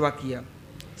सेवा किया,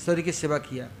 शरीर की सेवा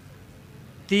किया,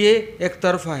 तो ये एक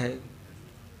तरफा है।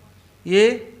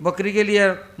 ये बकरी के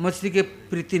लिए मछली के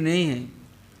प्रीति नहीं है,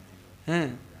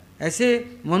 हैं।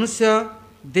 ऐसे मनुष्य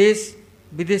देश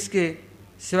विदेश के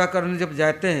सेवा करने जब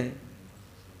जाते हैं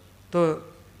तो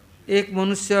एक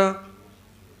मनुष्य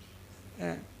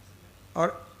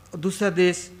और दूसरा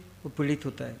देश वो पीड़ित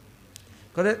होता है।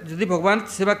 कहते यदि भगवान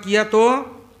सेवा किया तो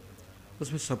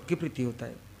उसमें सबकी प्रीति होता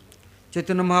है।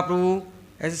 चैतन्य महाप्रभु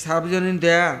ऐसे सार्वजनिक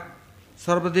दया,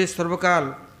 सर्वदेश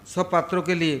सर्वकाल सब पात्रों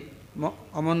के लिए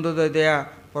अमंदोदय दया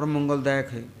परम मंगलदायक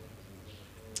है।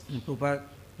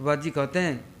 प्रभुपाद जी कहते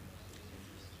हैं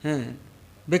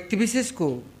व्यक्ति विशेष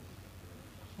को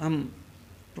हम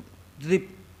यदि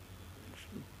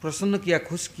प्रसन्न किया,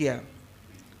 खुश किया,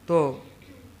 तो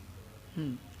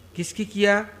किसकी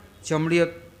किया? चमड़ी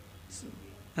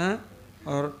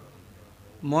और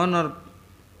मन और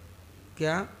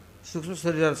क्या सूक्ष्म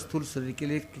शरीर और स्थूल शरीर के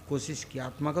लिए कोशिश की,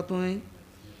 आत्मा का तो नहीं।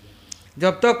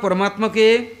 जब तक परमात्मा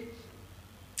के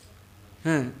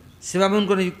सेवा में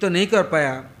उनको नियुक्त नहीं कर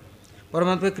पाया,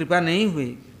 परमात्मा की कृपा नहीं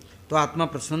हुई, तो आत्मा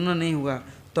प्रसन्न नहीं होगा,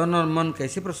 तन और मन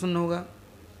कैसे प्रसन्न होगा?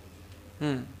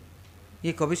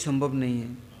 ये कभी संभव नहीं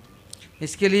है।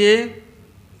 इसके लिए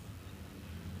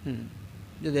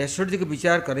जो ऐश्वर्य के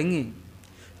विचार करेंगे,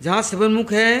 जहाँ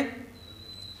सेवनमुख है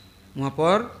वहाँ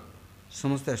पर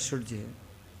समस्त ऐश्वर्य है,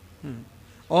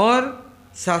 और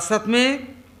साथ साथ में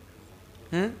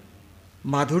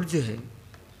माधुर्य है।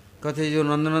 कहते जो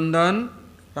नंदनंदन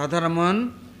राधा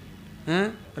रमन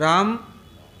राम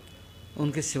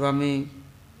उनके सेवा में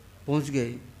पहुँच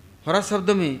गए, हरा शब्द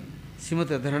में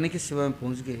श्रीमती राधारानी की सेवा में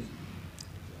पहुँच गए।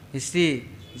 इसलिए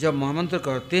जब महामंत्र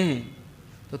करते हैं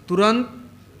तो तुरंत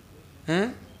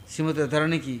श्रीमती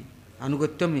राधारानी की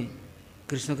अनुगत्य में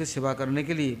कृष्ण की सेवा करने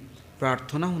के लिए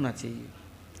प्रार्थना होना चाहिए,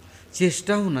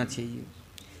 चेष्टा होना चाहिए।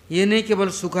 ये नहीं केवल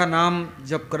सूखा नाम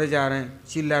जप करे जा रहे हैं,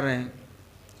 चिल्ला रहे हैं।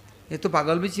 ये तो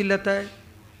पागल भी चिल्लाता है,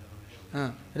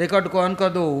 रिकॉर्ड को ऑन कर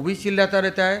दो वो भी चिल्लाता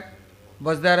रहता है,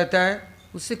 बजदा रहता है,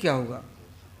 उससे क्या होगा?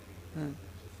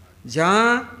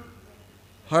 जहाँ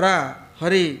हरा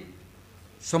हरि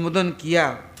संबोधन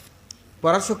किया,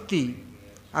 पराशक्ति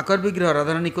आकर विग्रह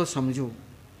राधारानी को समझो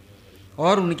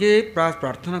और उनके पास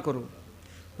प्रार्थना करो,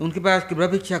 उनके पास कृपा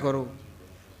भिक्षा करो,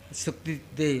 शक्ति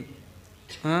दे,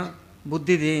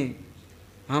 बुद्धि दे,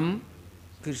 हम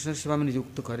कृष्ण सेवा में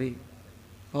नियुक्त करें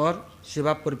और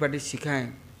सेवा परिपाटी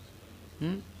सिखाएं।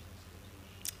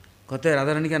 कहते हैं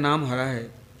राधारानी का नाम हरा है,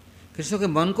 कृष्ण के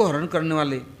मन को हरण करने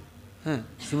वाले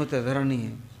श्रीमती राधारानी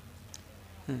है।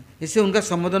 इससे उनका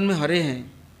संबोधन में हरे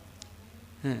हैं,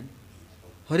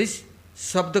 हरि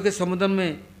शब्द के संबोधन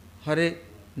में हरे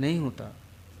नहीं होता।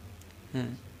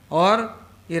 और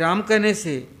ये राम कहने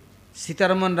से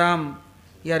सीतारमन राम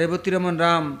या रेवती रमन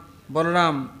राम,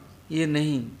 बलराम ये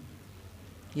नहीं,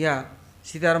 या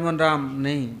सीतारमन राम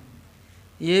नहीं,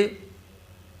 ये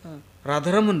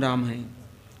राधारमन राम है,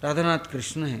 राधानाथ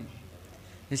कृष्ण है।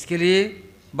 इसके लिए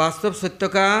वास्तव सत्य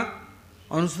का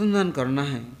अनुसंधान करना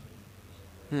है,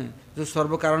 जो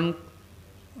सर्व कारण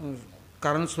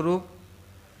स्वरूप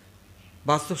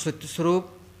वास्तव सत्य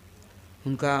स्वरूप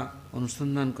उनका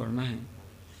अनुसंधान करना है।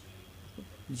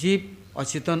 जीव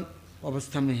अचेतन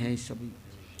अवस्था में है इस सभी,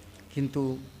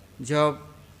 किंतु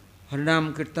जब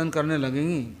हरिनाम कीर्तन करने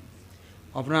लगेंगे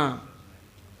अपना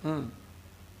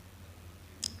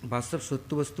वास्तव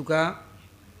सत्य वस्तु का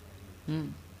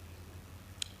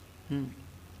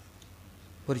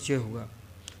परिचय होगा,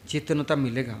 चेतनता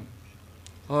मिलेगा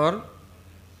और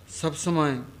सब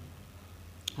समय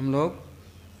हम लोग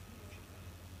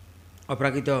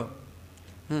अपराकृत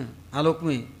आलोक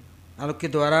में, आलोक के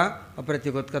द्वारा अपराकृत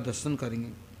जगत का दर्शन करेंगे।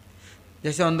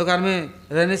 जैसे अंधकार में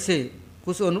रहने से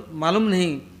कुछ मालूम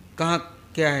नहीं कहाँ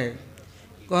क्या है,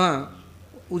 कहाँ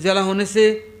उजाला होने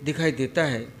से दिखाई देता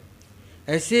है,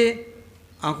 ऐसे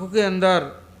आँखों के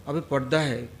अंदर अभी पर्दा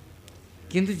है,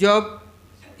 किंतु जब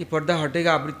ये पर्दा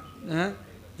हटेगा, आवृत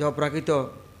जब अपराकृत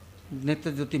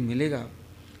नेत्र ज्योति मिलेगा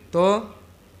तो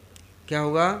क्या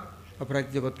होगा,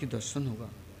 अपराकृत जगत की दर्शन होगा।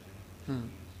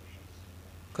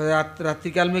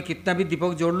 रात्रि काल में कितना भी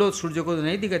दीपक जोड़ लो सूर्य को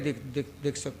नहीं दिखाई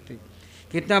देख सकते,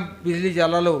 कितना बिजली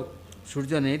जला लो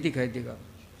सूर्य नहीं दिखाई देगा।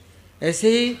 ऐसे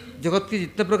ही जगत के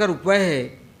जितने प्रकार उपाय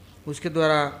है उसके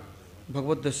द्वारा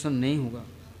भगवत दर्शन नहीं होगा,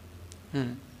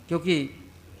 क्योंकि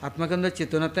आत्मा के अंदर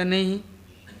चेतनता नहीं है,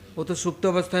 वो तो सुप्त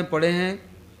अवस्था में पड़े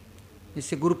हैं।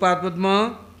 इससे गुरुपाद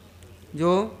पद्म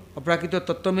जो अपराकृत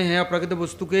तत्व में है, अपराकृत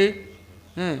वस्तु के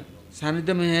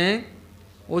सानिध्य में है,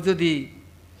 वो यदि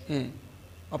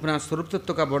अपना स्वरूप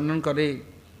तत्व का वर्णन करे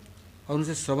और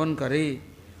उनसे श्रवण करे,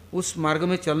 उस मार्ग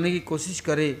में चलने की कोशिश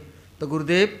करे, तो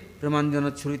गुरुदेव प्रेमांजन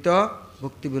छुरित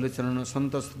भक्ति बोले चरण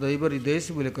संत सदैव हृदय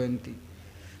से बोले कहती,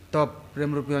 तब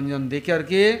प्रेम रूपी अंजन दे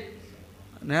करके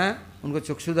ना उनको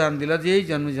चक्षुदान दिला दिए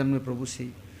जन्म जन्म प्रभु से,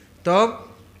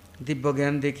 तब दिव्य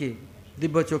ज्ञान देके,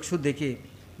 दिव्य चक्षु देके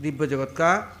दिव्य जगत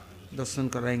का दर्शन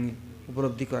कराएंगे,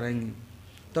 उपलब्धि कराएंगे,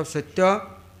 तब सत्य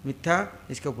मिथ्या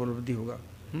इसका उपलब्धि होगा।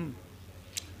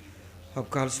 अब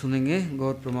काल सुनेंगे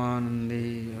गौर प्रमानंदे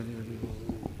Hari Hari.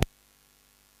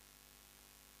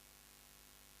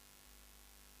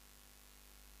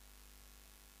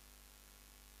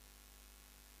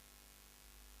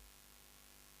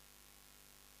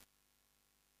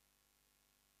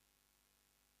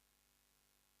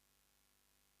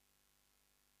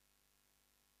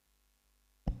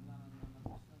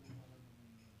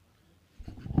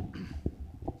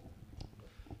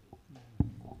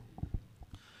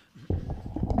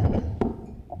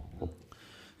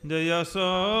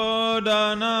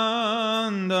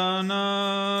 Jayasodanandana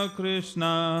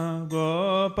Krishna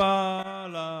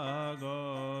Gopala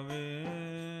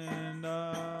Govinda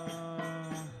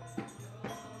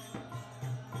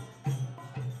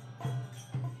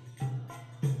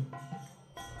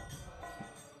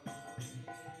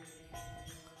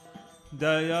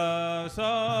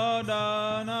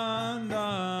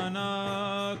Jayasodanandana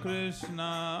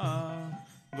Krishna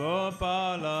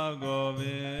Gopala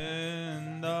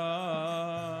Govinda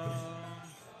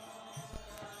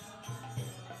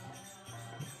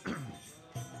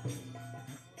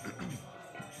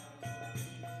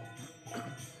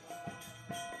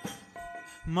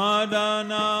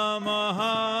Madana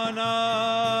Mahana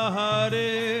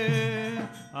Hare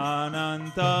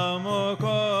Ananta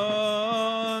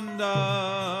Mukunda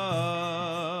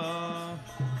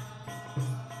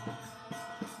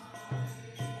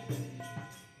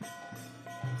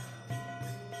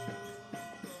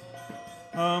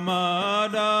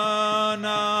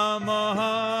Amadana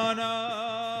Mahana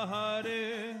Hare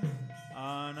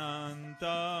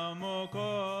Ananta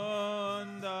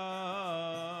Mukunda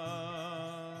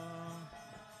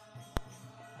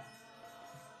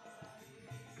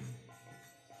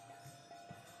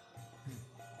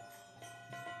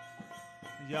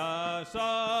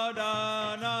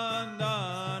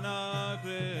Yasodanandana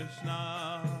Krishna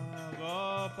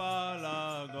Gopala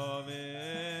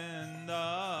Govinda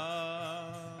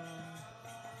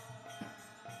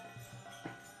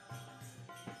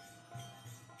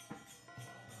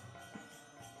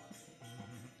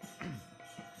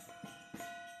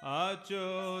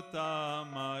Achyuta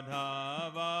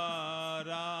Madhava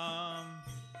Ram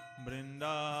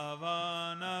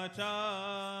Vrindavana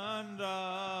Chandra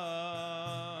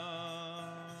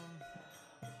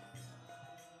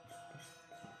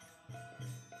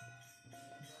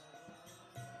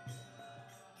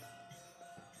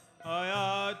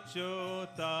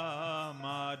Achyuta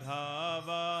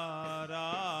Madhava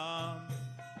Ram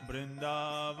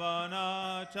Vrindavana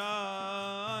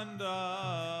Chandra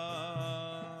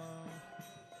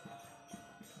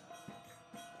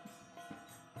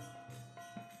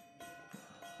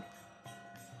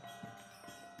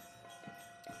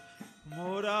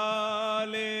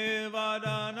Murali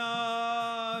Vadana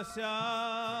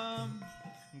Syam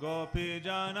Gopi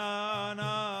Janananda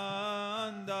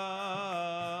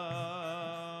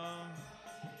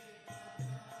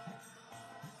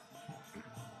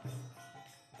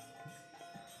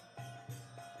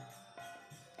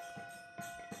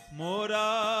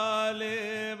Murali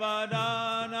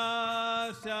Vadana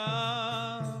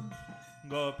Syam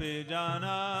Gopi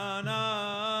Janananda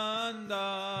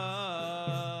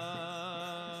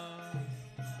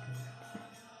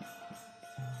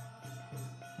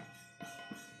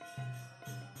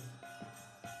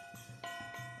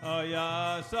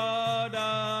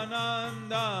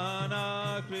Yasodanandana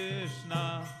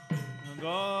Krishna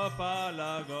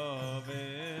Gopala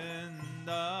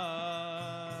Govinda.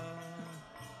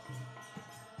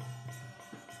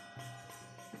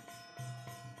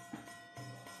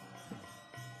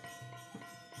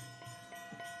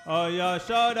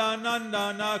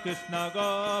 Yashodanandana Krishna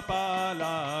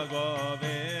Gopala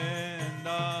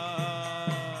Govinda.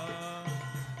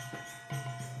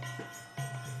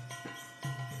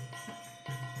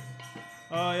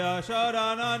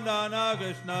 Yashodanandana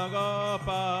Krishna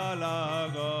Gopala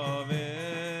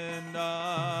Govinda.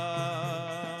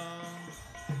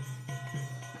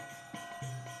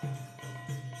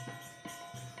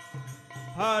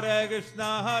 Hare Krishna,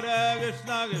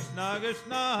 Krishna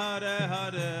Krishna, Hare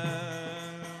Hare.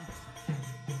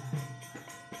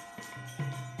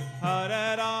 Hare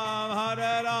Ram,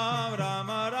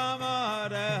 Rama Rama,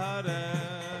 Hare Hare.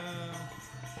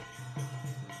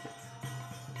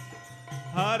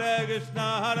 Hare Krishna,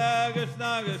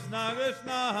 Krishna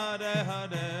Krishna, Hare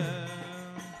Hare.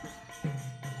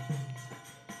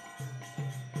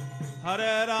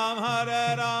 Hare Ram,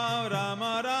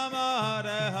 Rama Rama,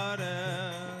 Hare Hare.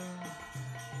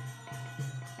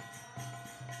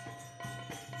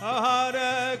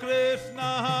 Hare Krishna,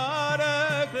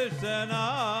 Krishna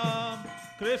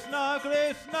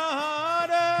Krishna,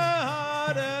 Hare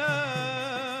Hare.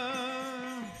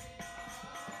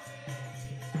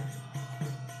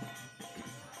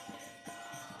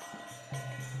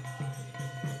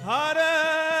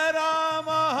 Hare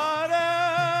Rama,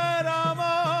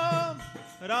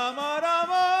 Rama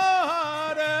Rama,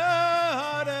 Hare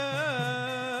Hare.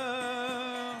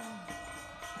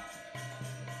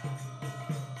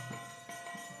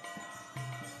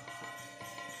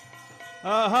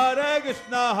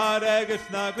 Hare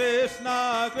Krishna, Krishna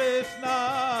Krishna,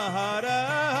 Hare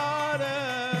Hare.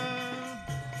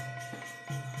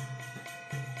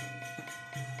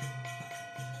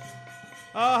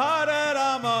 Hare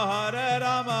Rama,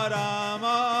 Rama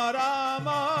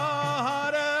Rama,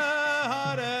 Hare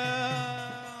Hare.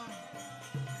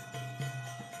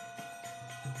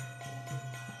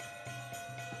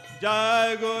 Jai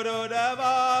Guru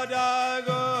Deva,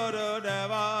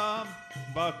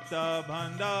 Bhakta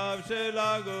Bhandav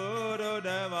Srila Guru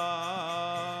Deva.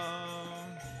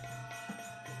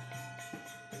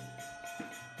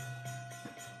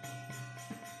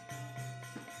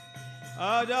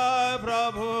 Jai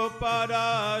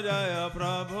Prabhupada, Jaya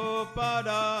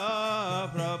Prabhupada,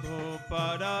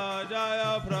 Prabhupada,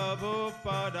 Jaya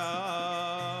Prabhupada.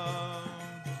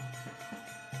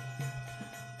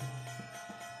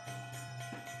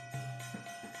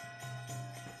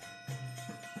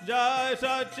 Jai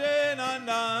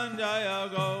Satchinandan, Jaya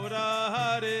Gaura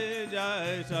Hari,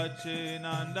 Jai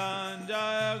Satchinandan,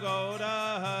 Jaya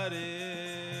Gaura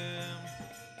Hari.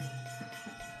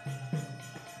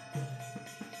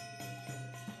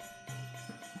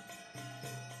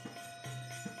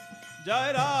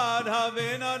 Jai Radha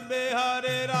Vinod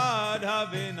Bihari, Radha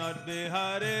Vinod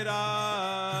Bihari,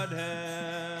 Radhe.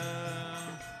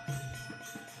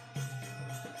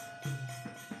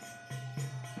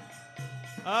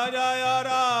 Jaya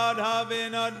Radha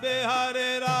Vinod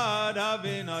Bihari, Radha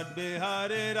Vinod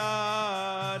Bihari,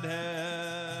 Radhe.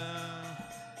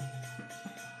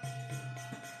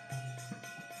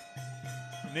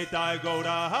 Nitai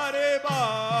Gaura Hari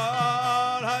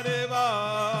Bal, Hari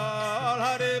Bal,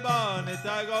 Hari Bal,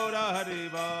 Nitai Gaura Hari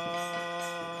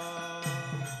Bal.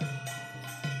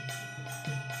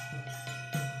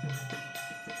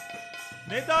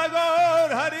 Nitai Gaur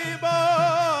Hari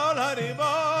Bal, Hari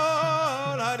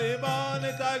Bal, Hari Bal,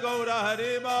 Nitai Gaura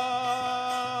Hari Bal.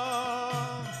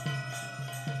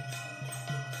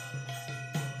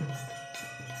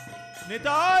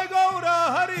 Nitai Gaura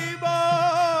Hari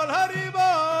Bal, Hari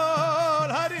Bal,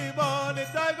 Hari Bal,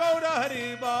 Nitai Gaura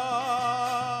Hari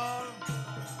Bal.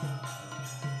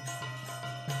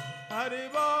 Hari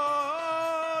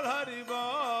Bal, Hari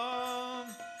Bal,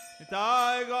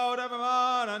 Nitai Gaura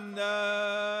Premananda,